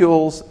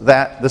molecules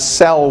that the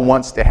cell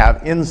wants to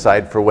have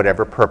inside for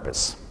whatever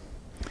purpose.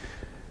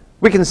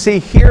 We can see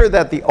here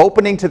that the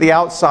opening to the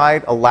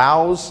outside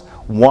allows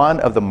one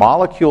of the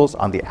molecules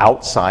on the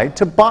outside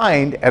to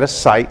bind at a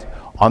site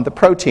on the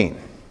protein.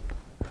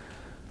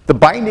 The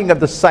binding of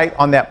the site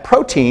on that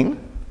protein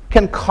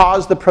can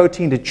cause the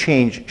protein to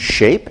change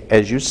shape,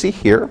 as you see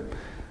here,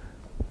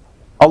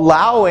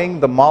 allowing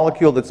the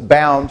molecule that's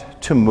bound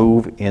to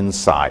move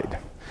inside.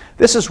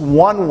 This is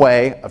one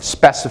way of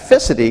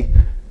specificity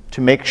to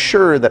make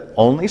sure that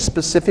only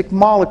specific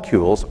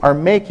molecules are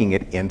making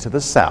it into the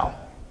cell.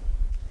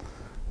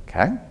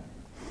 Okay?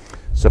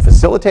 So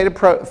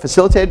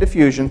facilitated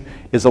diffusion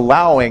is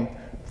allowing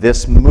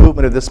this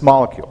movement of this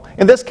molecule.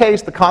 In this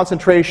case, the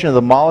concentration of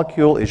the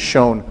molecule is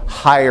shown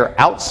higher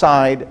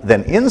outside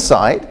than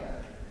inside.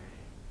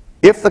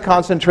 If the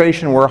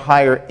concentration were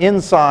higher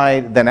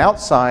inside than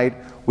outside,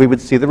 we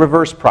would see the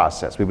reverse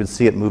process. We would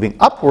see it moving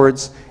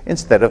upwards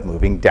instead of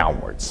moving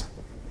downwards.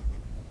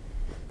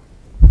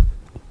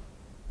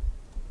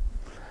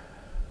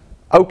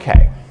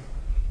 Okay.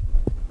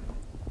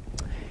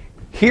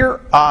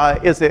 Here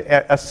is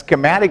a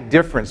schematic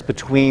difference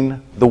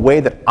between the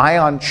way that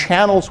ion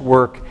channels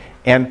work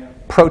and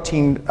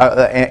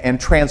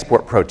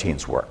transport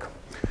proteins work.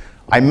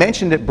 I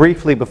mentioned it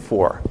briefly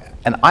before.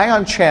 An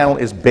ion channel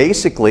is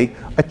basically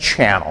a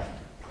channel.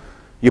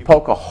 You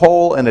poke a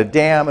hole in a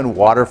dam and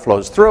water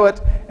flows through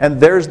it, and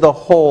there's the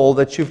hole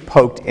that you've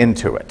poked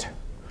into it.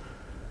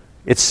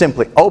 It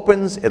simply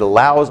opens. It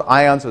allows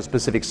ions of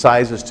specific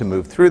sizes to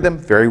move through them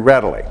very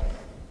readily.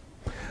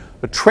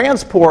 The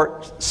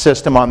transport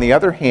system, on the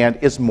other hand,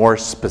 is more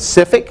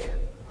specific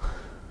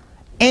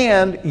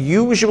and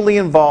usually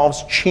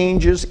involves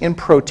changes in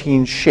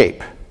protein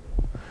shape.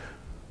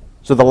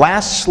 So the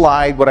last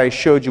slide, what I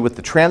showed you with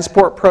the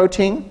transport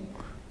protein,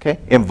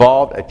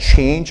 involved a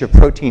change of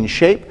protein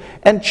shape,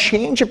 and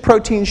change of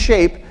protein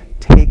shape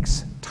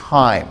takes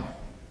time.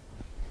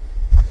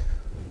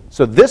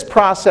 So this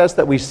process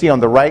that we see on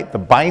the right, the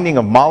binding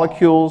of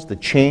molecules, the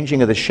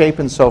changing of the shape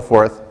and so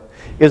forth,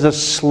 is a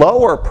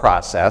slower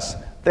process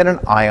than an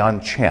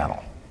ion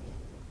channel.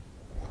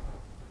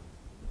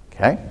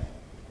 Okay?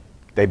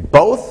 They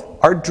both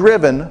are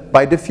driven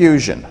by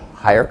diffusion.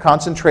 Higher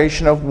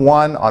concentration of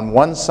one on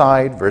one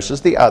side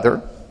versus the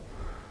other.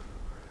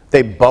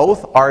 They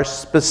both are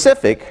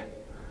specific,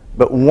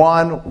 but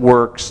one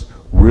works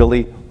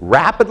really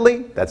rapidly,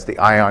 that's the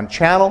ion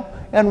channel,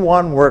 and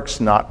one works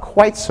not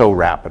quite so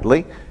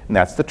rapidly, and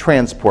that's the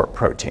transport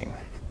protein.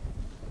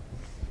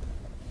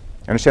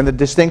 Understand the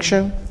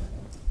distinction?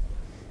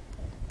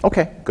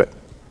 Okay, good.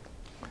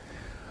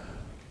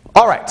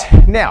 All right,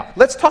 now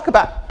let's talk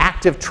about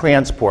active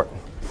transport.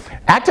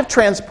 Active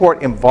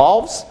transport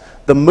involves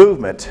the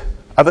movement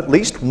of at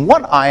least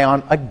one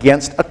ion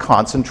against a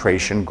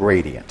concentration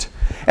gradient.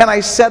 And I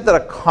said that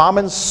a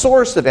common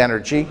source of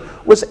energy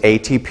was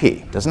ATP.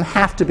 It doesn't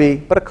have to be,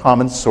 but a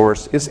common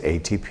source is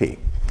ATP.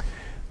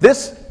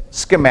 This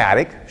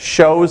schematic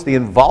shows the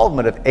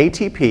involvement of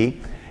ATP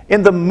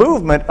in the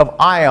movement of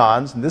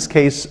ions, in this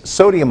case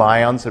sodium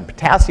ions and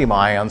potassium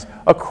ions,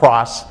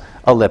 across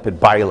a lipid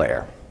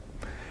bilayer.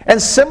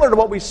 And similar to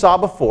what we saw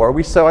before,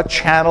 we saw a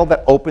channel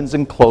that opens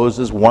and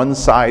closes one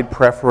side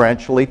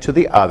preferentially to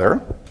the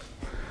other.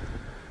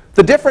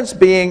 The difference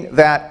being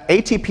that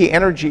ATP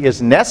energy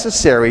is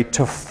necessary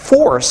to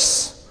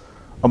force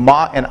an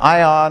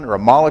ion or a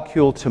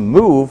molecule to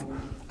move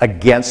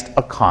against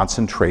a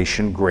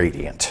concentration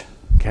gradient.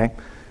 Okay?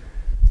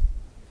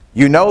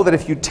 You know that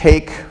if you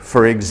take,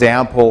 for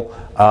example,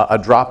 a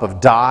drop of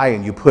dye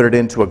and you put it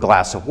into a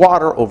glass of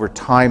water, over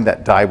time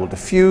that dye will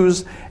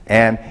diffuse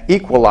and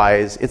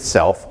equalize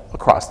itself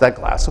across that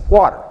glass of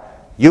water.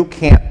 You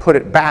can't put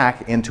it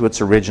back into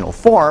its original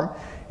form,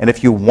 and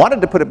if you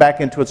wanted to put it back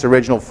into its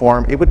original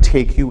form, it would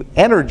take you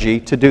energy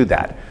to do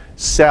that.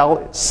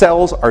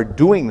 Cells are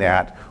doing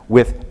that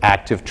with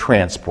active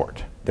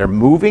transport. They're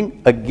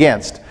moving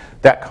against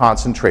that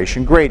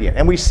concentration gradient.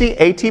 And we see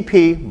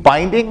ATP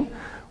binding.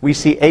 We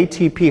see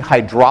ATP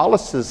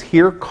hydrolysis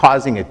here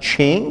causing a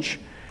change,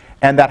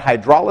 and that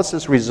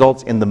hydrolysis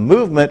results in the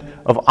movement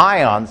of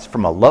ions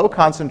from a low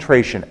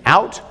concentration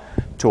out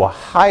to a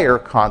higher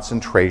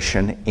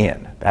concentration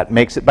in. That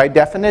makes it, by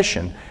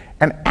definition,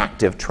 an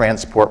active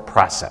transport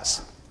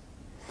process.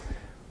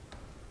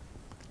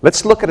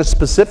 Let's look at a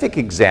specific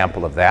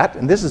example of that,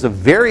 and this is a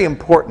very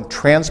important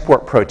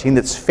transport protein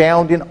that's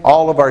found in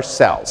all of our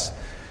cells.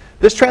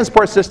 This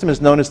transport system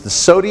is known as the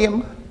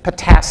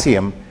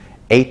sodium-potassium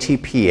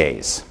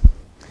ATPase.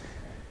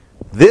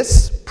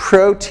 This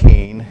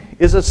protein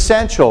is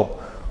essential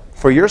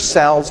for your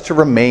cells to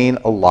remain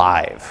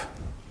alive.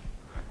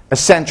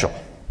 Essential.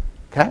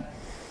 Okay?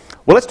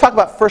 Well, let's talk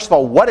about, first of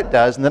all, what it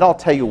does, and then I'll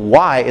tell you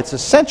why it's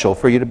essential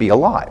for you to be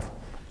alive.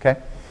 Okay?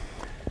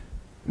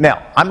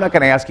 Now, I'm not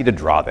going to ask you to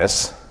draw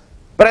this,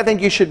 but I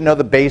think you should know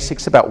the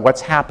basics about what's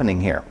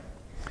happening here.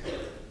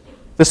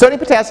 The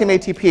sodium-potassium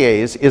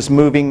ATPase is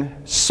moving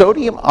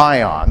sodium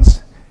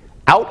ions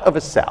out of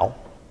a cell,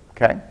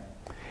 okay?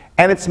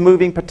 And it's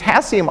moving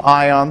potassium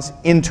ions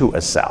into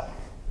a cell.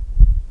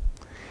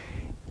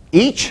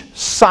 Each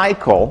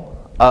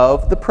cycle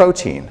of the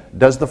protein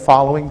does the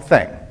following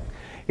thing.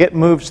 It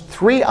moves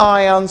 3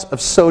 ions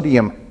of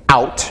sodium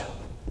out,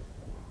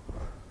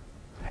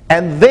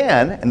 and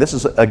then, and this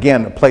is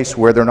again a place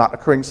where they're not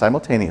occurring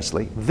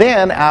simultaneously,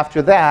 then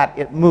after that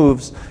it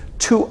moves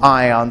 2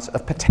 ions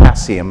of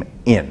potassium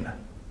in.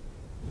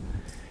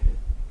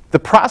 The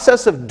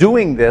process of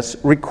doing this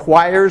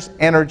requires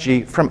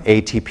energy from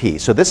ATP.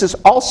 So this is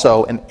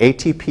also an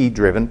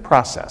ATP-driven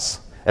process.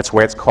 That's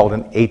why it's called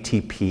an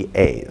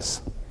ATPase.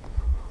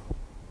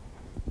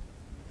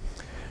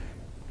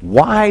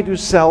 Why do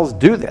cells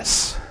do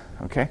this?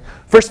 Okay.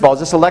 First of all, is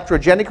this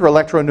electrogenic or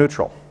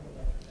electroneutral?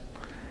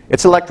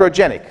 It's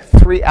electrogenic.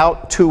 3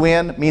 out, 2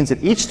 in means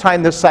that each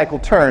time this cycle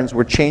turns,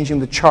 we're changing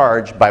the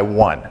charge by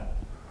 1.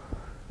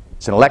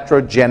 It's an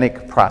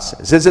electrogenic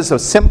process. Is this a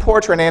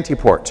symport or an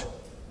antiport?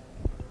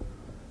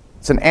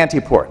 It's an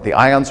antiport. The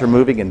ions are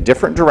moving in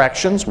different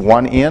directions,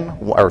 1 in,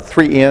 or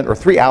 3 in, or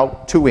 3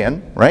 out, 2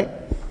 in, right?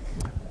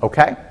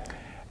 Okay?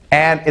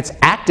 And it's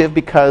active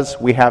because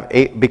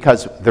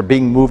because they're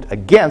being moved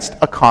against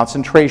a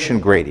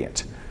concentration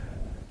gradient.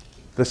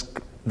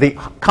 The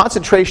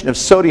concentration of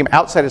sodium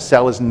outside a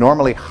cell is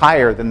normally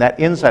higher than that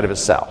inside of a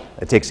cell.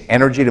 It takes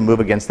energy to move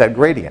against that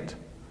gradient.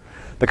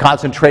 The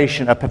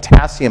concentration of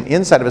potassium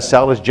inside of a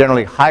cell is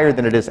generally higher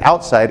than it is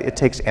outside. It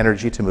takes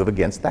energy to move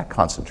against that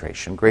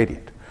concentration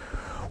gradient.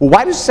 Well,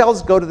 why do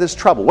cells go to this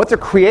trouble? What they're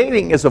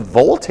creating is a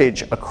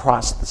voltage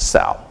across the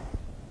cell.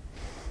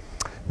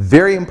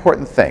 Very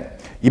important thing.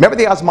 You remember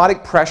the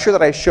osmotic pressure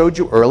that I showed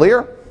you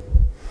earlier?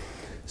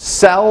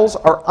 Cells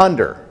are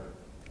under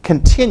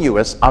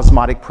continuous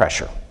osmotic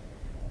pressure.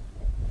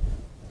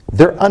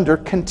 They're under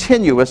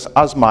continuous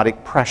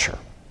osmotic pressure.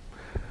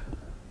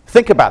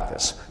 Think about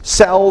this.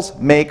 Cells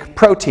make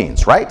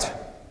proteins, right?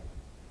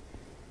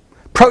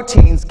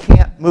 Proteins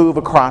can't move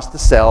across the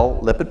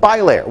cell lipid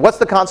bilayer. What's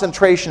the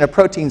concentration of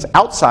proteins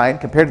outside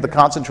compared to the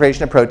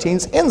concentration of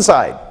proteins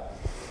inside?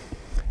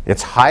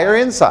 It's higher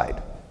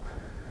inside.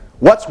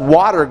 What's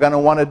water going to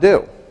want to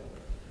do?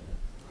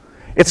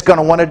 It's going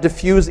to want to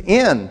diffuse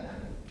in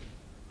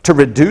to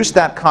reduce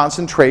that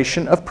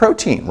concentration of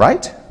protein,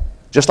 right?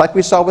 Just like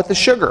we saw with the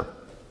sugar.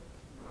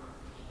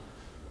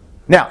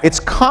 Now, it's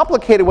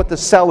complicated what the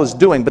cell is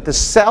doing, but the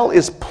cell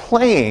is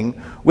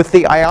playing with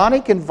the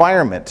ionic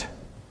environment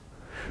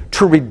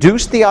to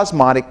reduce the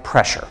osmotic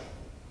pressure.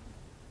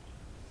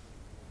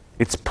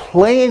 It's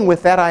playing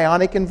with that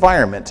ionic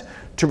environment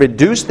to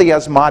reduce the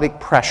osmotic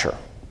pressure.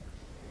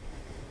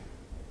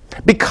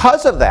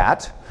 Because of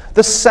that,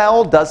 the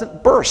cell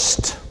doesn't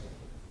burst.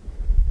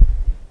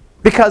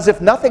 Because if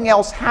nothing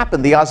else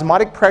happened, the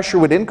osmotic pressure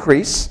would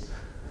increase,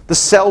 the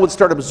cell would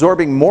start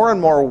absorbing more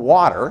and more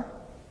water,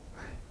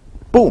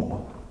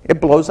 boom, it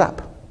blows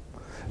up.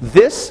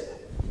 This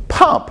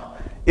pump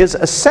is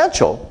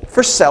essential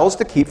for cells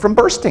to keep from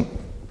bursting.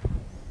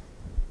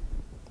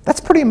 That's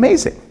pretty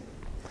amazing.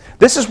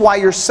 This is why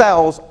your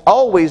cells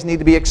always need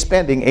to be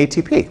expending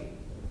ATP.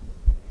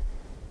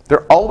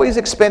 They're always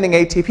expending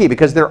ATP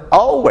because they're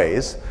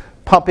always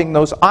pumping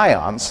those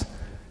ions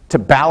to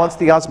balance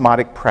the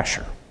osmotic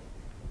pressure.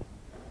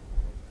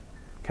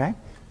 Okay?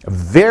 A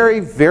very,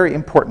 very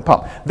important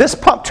pump. This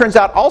pump turns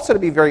out also to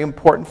be very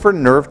important for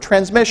nerve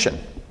transmission.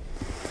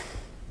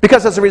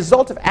 Because as a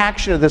result of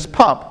action of this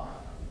pump,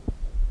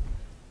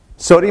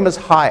 sodium is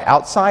high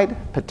outside,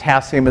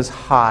 potassium is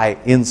high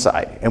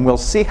inside. And we'll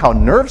see how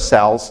nerve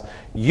cells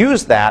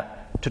use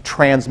that to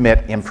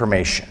transmit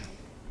information.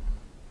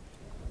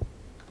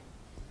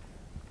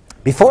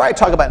 Before I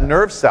talk about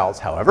nerve cells,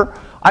 however,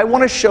 I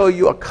want to show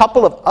you a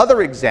couple of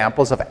other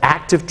examples of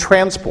active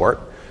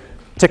transport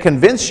to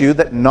convince you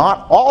that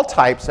not all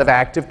types of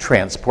active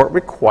transport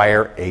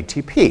require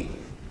ATP.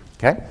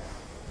 Okay?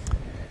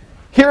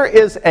 Here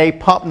is a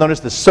pump known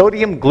as the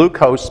sodium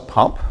glucose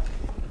pump.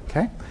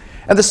 Okay?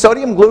 And the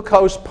sodium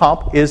glucose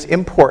pump is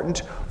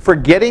important for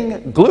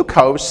getting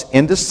glucose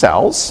into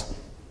cells.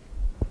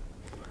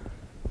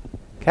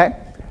 Okay?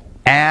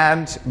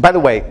 And by the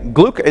way,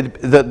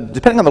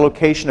 depending on the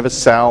location of a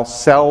cell,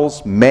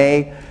 cells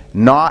may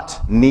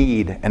not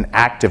need an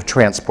active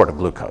transport of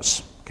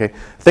glucose. Okay?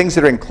 Things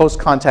that are in close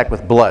contact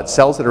with blood,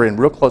 cells that are in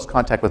real close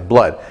contact with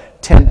blood,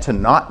 tend to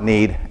not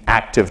need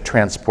active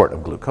transport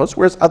of glucose,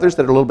 whereas others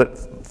that are a little bit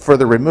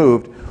further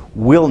removed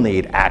will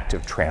need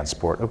active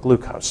transport of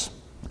glucose.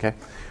 Okay?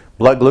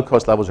 Blood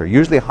glucose levels are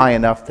usually high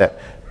enough that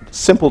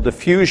simple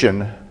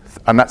diffusion,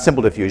 not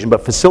simple diffusion,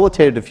 but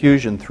facilitated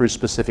diffusion through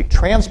specific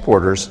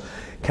transporters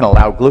can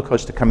allow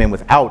glucose to come in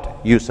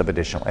without use of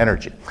additional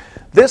energy.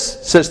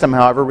 This system,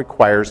 however,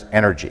 requires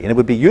energy, and it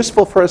would be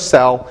useful for a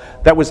cell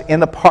that was in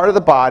the part of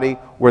the body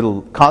where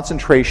the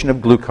concentration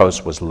of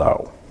glucose was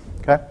low.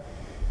 Okay?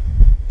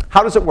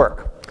 How does it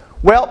work?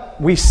 Well,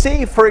 we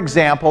see, for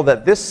example,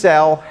 that this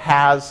cell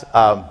has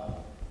a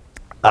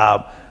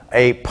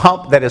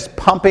pump that is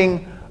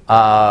pumping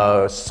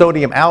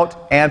sodium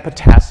out and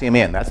potassium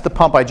in. That's the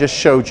pump I just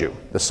showed you,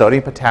 the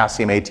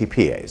sodium-potassium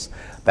ATPase.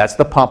 That's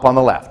the pump on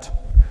the left.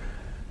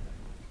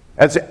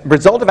 As a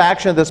result of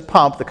action of this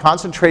pump, the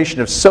concentration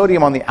of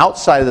sodium on the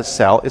outside of the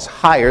cell is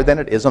higher than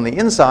it is on the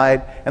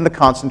inside, and the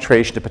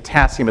concentration of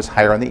potassium is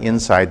higher on the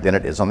inside than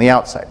it is on the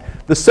outside.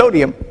 The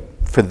sodium,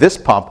 for this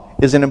pump,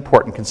 is an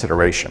important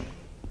consideration.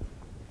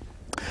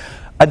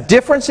 A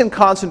difference in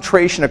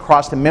concentration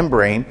across the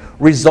membrane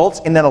results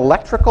in an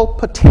electrical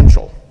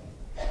potential.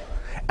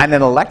 And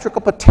an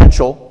electrical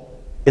potential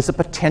is a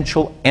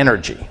potential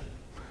energy.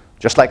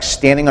 Just like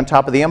standing on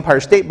top of the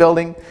Empire State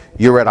Building,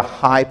 you're at a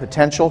high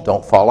potential,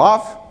 don't fall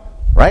off,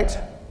 right?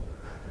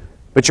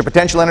 But your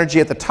potential energy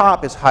at the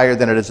top is higher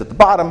than it is at the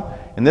bottom.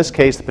 In this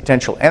case, the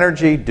potential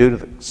energy due to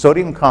the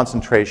sodium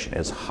concentration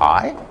is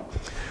high.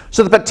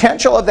 So the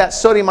potential of that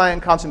sodium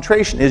ion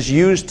concentration is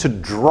used to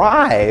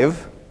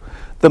drive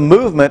the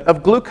movement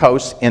of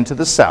glucose into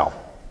the cell.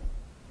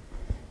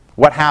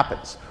 What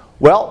happens?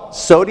 Well,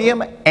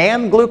 sodium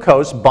and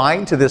glucose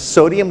bind to this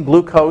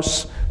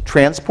sodium-glucose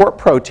transport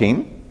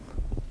protein,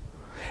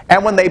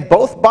 and when they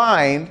both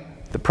bind,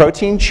 the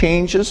protein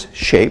changes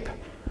shape,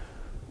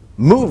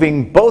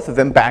 moving both of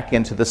them back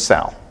into the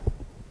cell.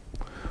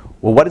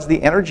 Well, what is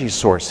the energy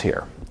source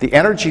here? The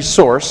energy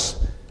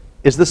source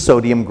is the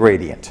sodium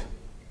gradient.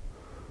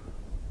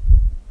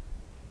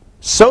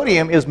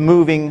 Sodium is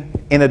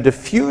moving in a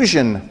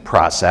diffusion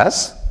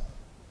process.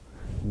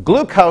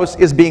 Glucose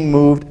is being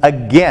moved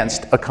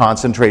against a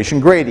concentration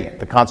gradient.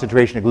 The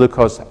concentration of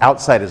glucose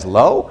outside is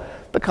low.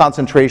 The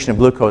concentration of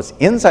glucose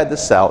inside the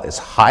cell is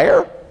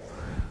higher.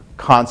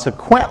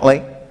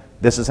 Consequently,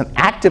 this is an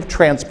active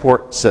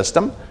transport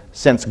system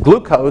since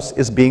glucose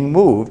is being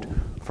moved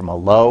from a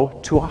low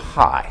to a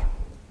high.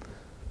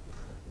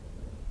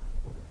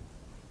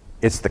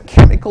 It's the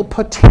chemical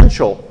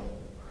potential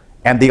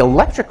and the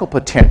electrical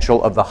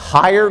potential of the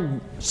higher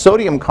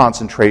sodium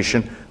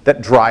concentration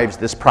that drives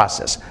this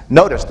process.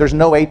 Notice there's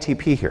no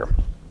ATP here.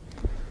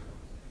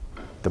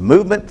 The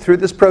movement through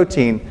this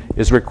protein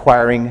is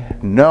requiring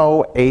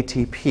no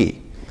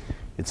ATP.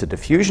 It's a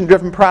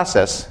diffusion-driven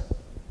process,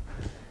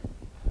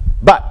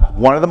 but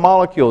one of the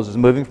molecules is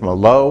moving from a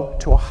low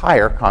to a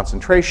higher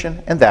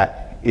concentration, and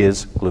that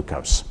is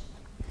glucose.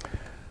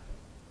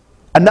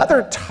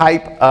 Another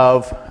type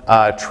of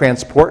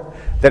transport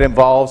that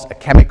involves a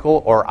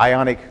chemical or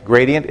ionic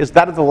gradient is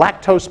that of the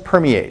lactose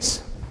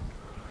permease.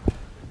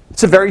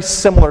 It's a very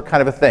similar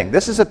kind of a thing.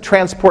 This is a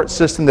transport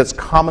system that's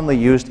commonly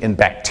used in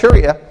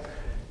bacteria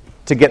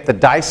to get the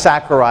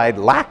disaccharide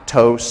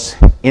lactose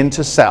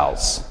into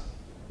cells.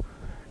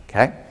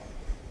 Okay?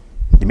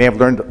 You may have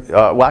learned,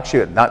 well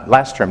actually not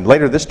last term,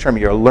 later this term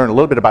you'll learn a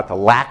little bit about the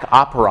lac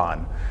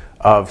operon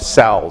of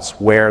cells,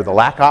 where the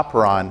lac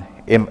operon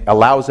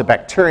allows a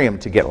bacterium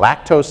to get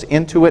lactose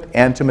into it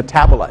and to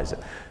metabolize it.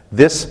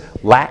 This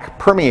lac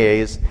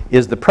permease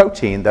is the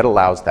protein that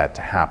allows that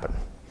to happen.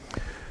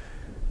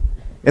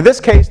 In this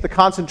case, the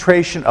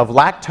concentration of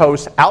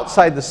lactose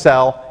outside the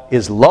cell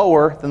is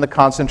lower than the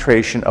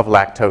concentration of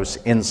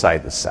lactose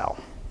inside the cell.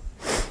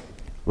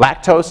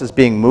 Lactose is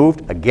being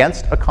moved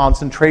against a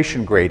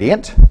concentration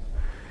gradient,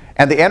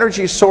 and the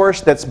energy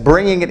source that's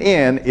bringing it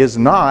in is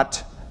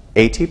not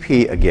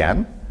ATP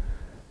again.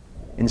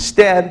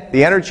 Instead,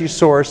 the energy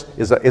source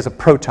is a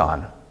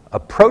proton. A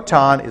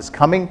proton is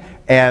coming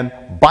and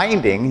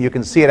binding. You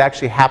can see it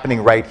actually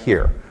happening right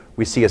here.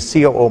 We see a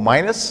COO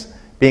minus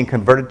being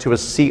converted to a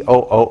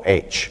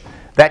COOH.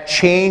 That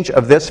change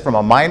of this from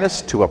a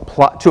minus to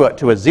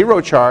a zero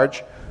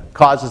charge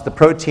causes the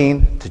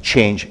protein to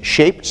change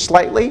shape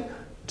slightly,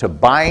 to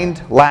bind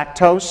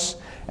lactose,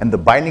 and the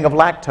binding of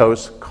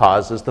lactose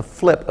causes the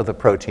flip of the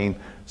protein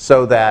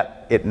so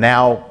that it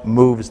now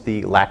moves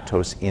the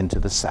lactose into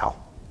the cell.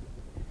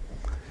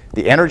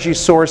 The energy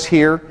source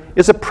here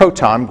is a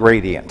proton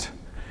gradient.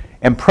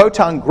 And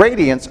proton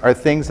gradients are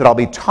things that I'll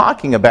be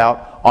talking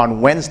about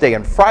on Wednesday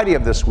and Friday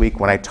of this week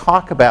when I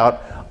talk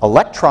about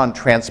electron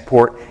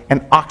transport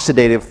and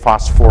oxidative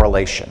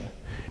phosphorylation.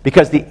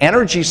 Because the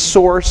energy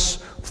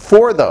source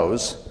for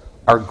those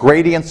are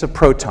gradients of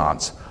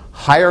protons,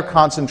 higher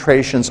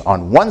concentrations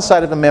on one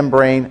side of the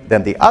membrane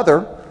than the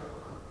other,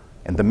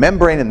 and the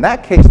membrane in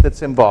that case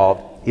that's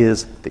involved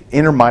is the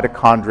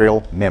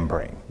intermitochondrial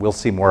membrane. We'll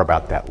see more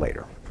about that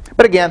later.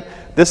 But again,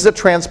 this is a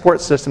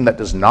transport system that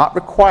does not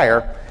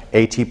require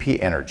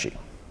ATP energy.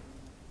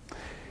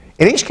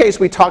 In each case,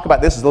 we talk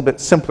about this is a little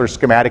bit simpler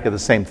schematic of the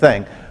same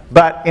thing,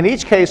 but in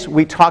each case,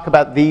 we talk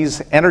about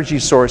these energy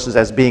sources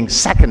as being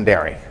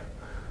secondary.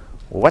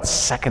 What's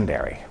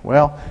secondary?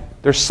 Well,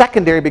 they're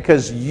secondary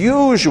because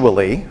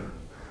usually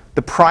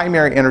the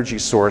primary energy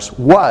source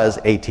was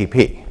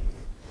ATP.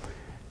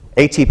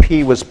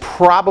 ATP was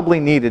probably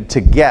needed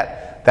to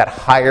get that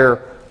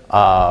higher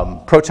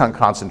proton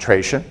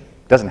concentration.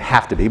 Doesn't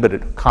have to be, but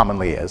it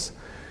commonly is.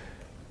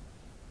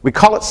 We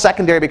call it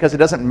secondary because it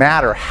doesn't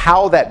matter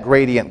how that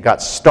gradient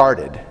got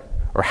started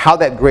or how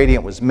that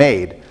gradient was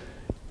made.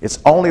 It's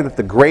only that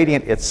the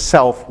gradient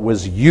itself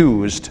was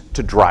used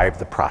to drive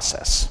the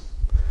process.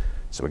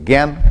 So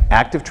again,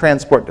 active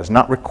transport does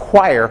not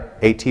require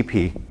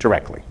ATP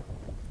directly.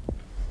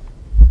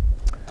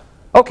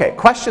 Okay,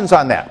 questions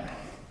on that?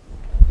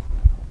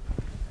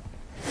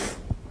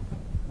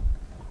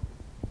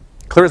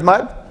 Clear as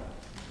mud?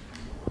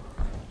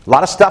 A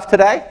lot of stuff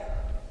today?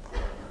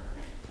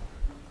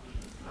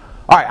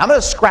 All right, I'm going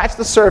to scratch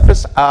the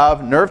surface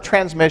of nerve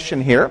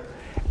transmission here,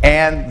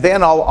 and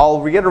then I'll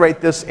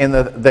reiterate this in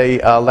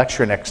the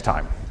lecture next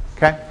time.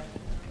 Okay?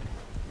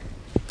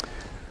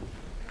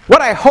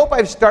 What I hope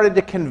I've started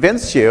to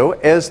convince you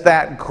is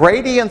that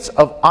gradients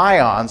of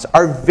ions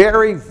are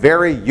very,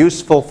 very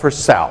useful for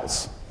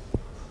cells.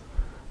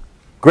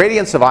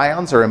 Gradients of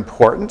ions are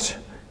important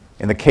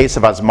in the case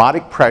of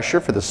osmotic pressure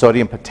for the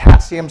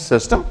sodium-potassium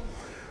system.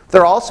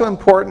 They're also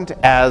important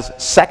as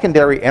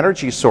secondary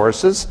energy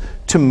sources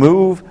to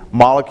move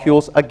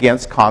molecules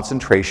against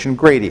concentration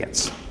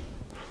gradients.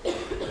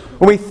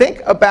 When we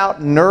think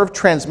about nerve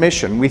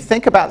transmission, we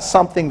think about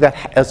something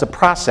that as a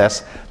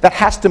process that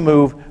has to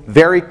move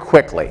very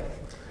quickly.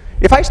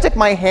 If I stick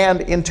my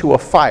hand into a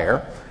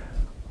fire,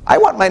 I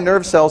want my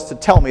nerve cells to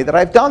tell me that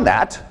I've done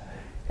that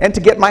and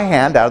to get my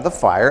hand out of the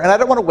fire, and I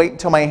don't want to wait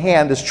until my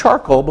hand is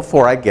charcoal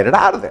before I get it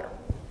out of there,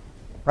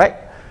 right?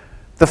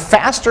 The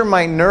faster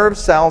my nerve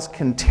cells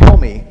can tell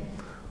me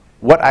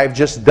what I've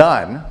just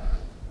done,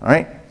 all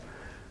right,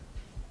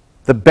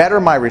 the better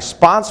my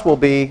response will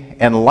be,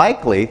 and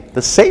likely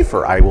the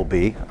safer I will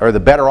be, or the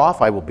better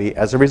off I will be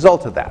as a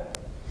result of that.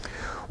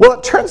 Well,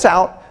 it turns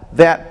out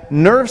that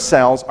nerve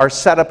cells are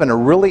set up in a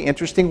really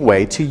interesting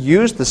way to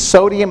use the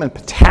sodium and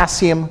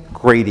potassium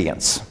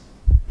gradients.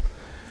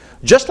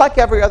 Just like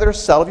every other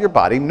cell of your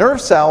body,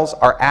 nerve cells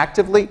are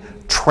actively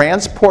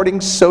transporting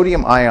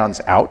sodium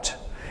ions out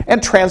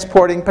and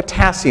transporting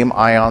potassium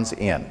ions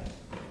in.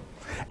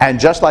 And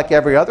just like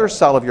every other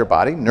cell of your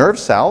body, nerve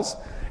cells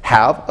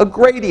have a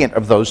gradient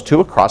of those two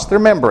across their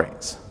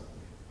membranes.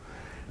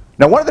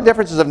 Now, one of the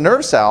differences of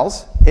nerve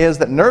cells is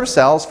that nerve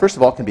cells, first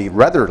of all, can be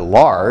rather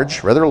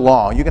large, rather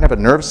long. You can have a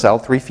nerve cell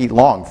 3 feet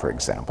long, for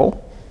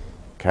example.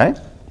 Okay?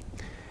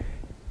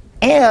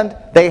 And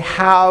they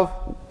have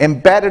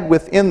embedded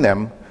within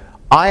them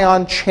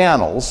ion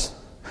channels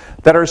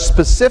that are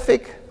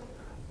specific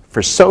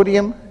for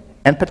sodium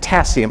and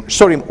potassium,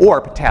 sodium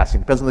or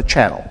potassium, depends on the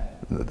channel.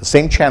 The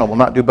same channel will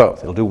not do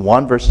both. It'll do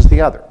one versus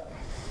the other.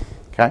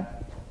 Okay?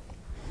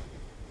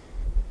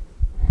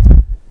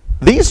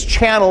 These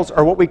channels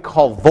are what we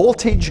call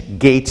voltage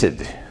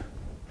gated,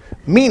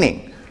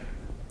 meaning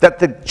that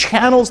the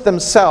channels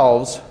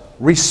themselves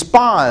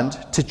respond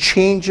to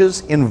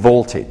changes in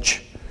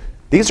voltage.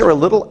 These are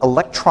little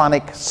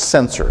electronic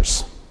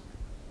sensors.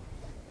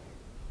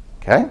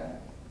 Okay?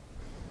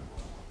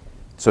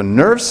 So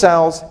nerve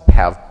cells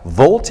have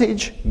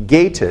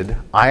voltage-gated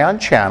ion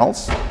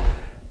channels,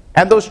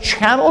 and those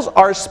channels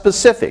are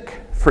specific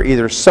for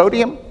either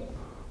sodium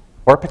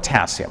or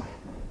potassium.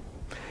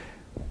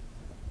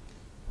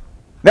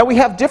 Now, we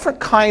have different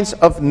kinds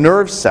of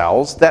nerve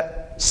cells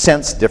that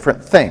sense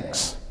different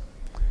things.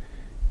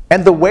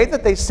 And the way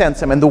that they sense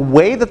them and the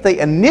way that they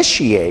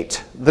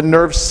initiate the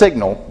nerve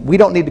signal, we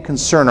don't need to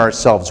concern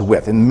ourselves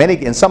with.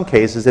 In some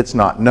cases, it's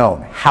not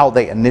known how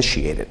they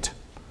initiate it.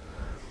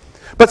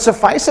 But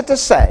suffice it to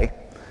say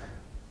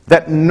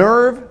that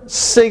nerve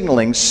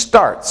signaling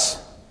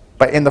starts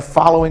in the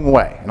following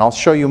way, and I'll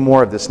show you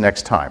more of this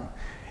next time.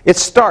 It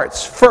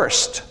starts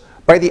first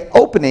by the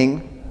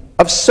opening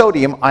of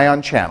sodium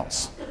ion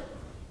channels.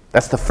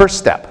 That's the first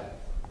step.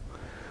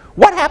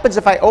 What happens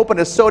if I open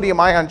a sodium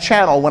ion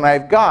channel when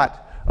I've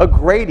got a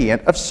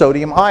gradient of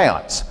sodium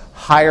ions,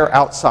 higher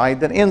outside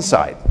than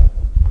inside?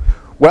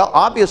 Well,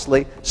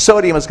 obviously,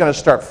 sodium is going to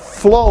start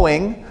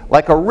flowing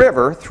like a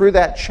river through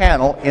that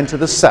channel into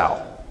the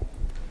cell.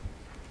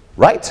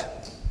 Right?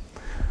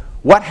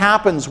 What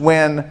happens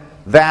when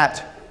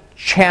that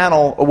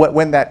channel,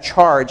 when that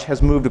charge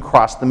has moved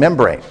across the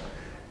membrane?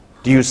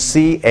 Do you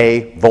see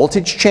a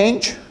voltage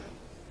change?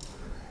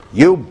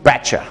 You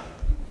betcha.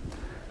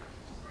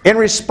 In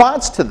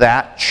response to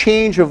that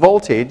change of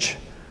voltage,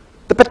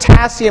 the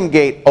potassium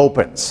gate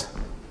opens.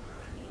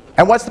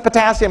 And what's the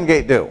potassium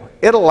gate do?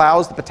 It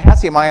allows the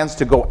potassium ions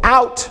to go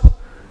out,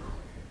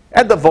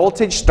 and the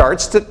voltage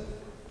starts to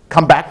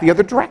come back the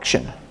other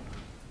direction.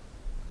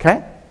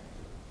 Okay?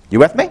 You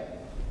with me?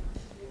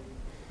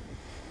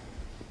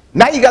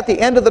 Now you got the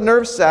end of the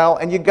nerve cell,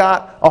 and you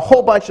got a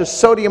whole bunch of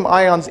sodium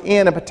ions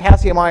in and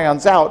potassium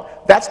ions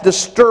out. That's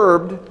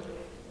disturbed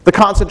the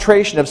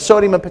concentration of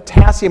sodium and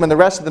potassium in the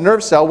rest of the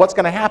nerve cell. What's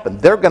going to happen?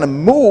 They're going to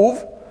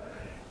move,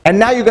 and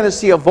now you're going to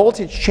see a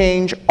voltage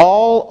change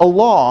all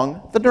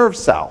along the nerve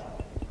cell.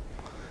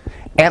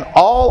 And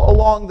all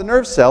along the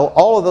nerve cell,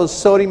 all of those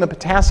sodium and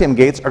potassium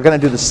gates are going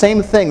to do the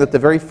same thing that the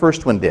very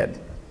first one did.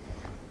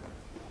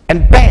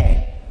 And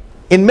bang!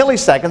 In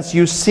milliseconds,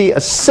 you see a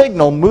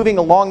signal moving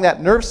along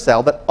that nerve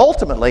cell that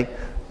ultimately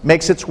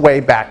makes its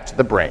way back to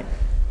the brain.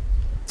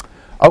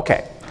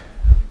 Okay.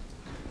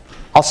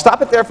 I'll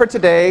stop it there for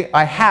today.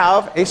 I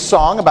have a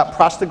song about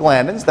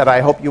prostaglandins that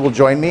I hope you will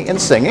join me in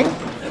singing.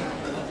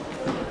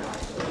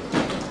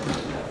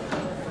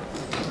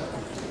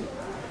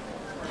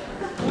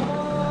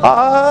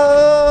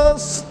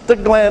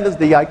 Prostaglandins,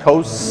 the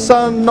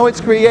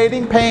icosanoids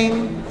creating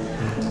pain,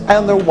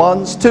 and they're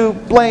ones to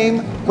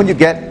blame when you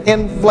get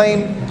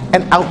inflamed,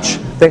 and ouch,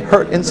 they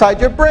hurt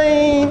inside your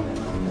brain.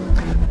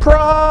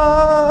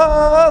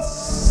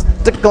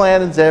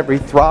 Prostaglandins, every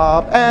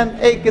throb and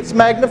ache gets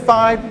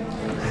magnified.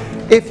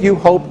 If you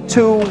hope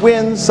to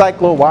win,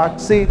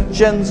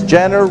 cyclooxygen's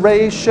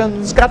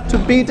generation's got to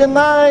be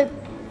denied.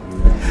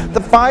 The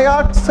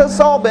Vioxx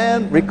has all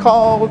been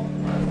recalled,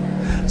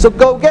 so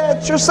go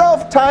get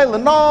yourself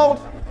Tylenol.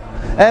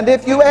 And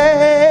if you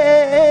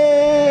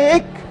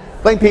ache,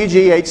 blame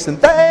PGH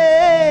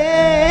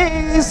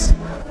synthase.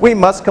 We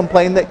must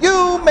complain that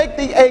you make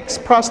the aches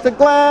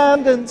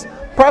prostaglandins.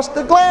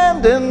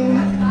 Prostaglandin,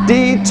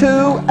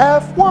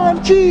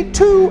 D2F1,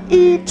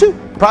 G2E2,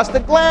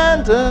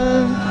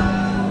 prostaglandin.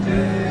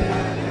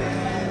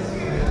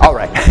 All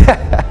right.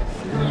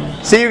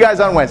 See you guys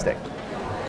on Wednesday.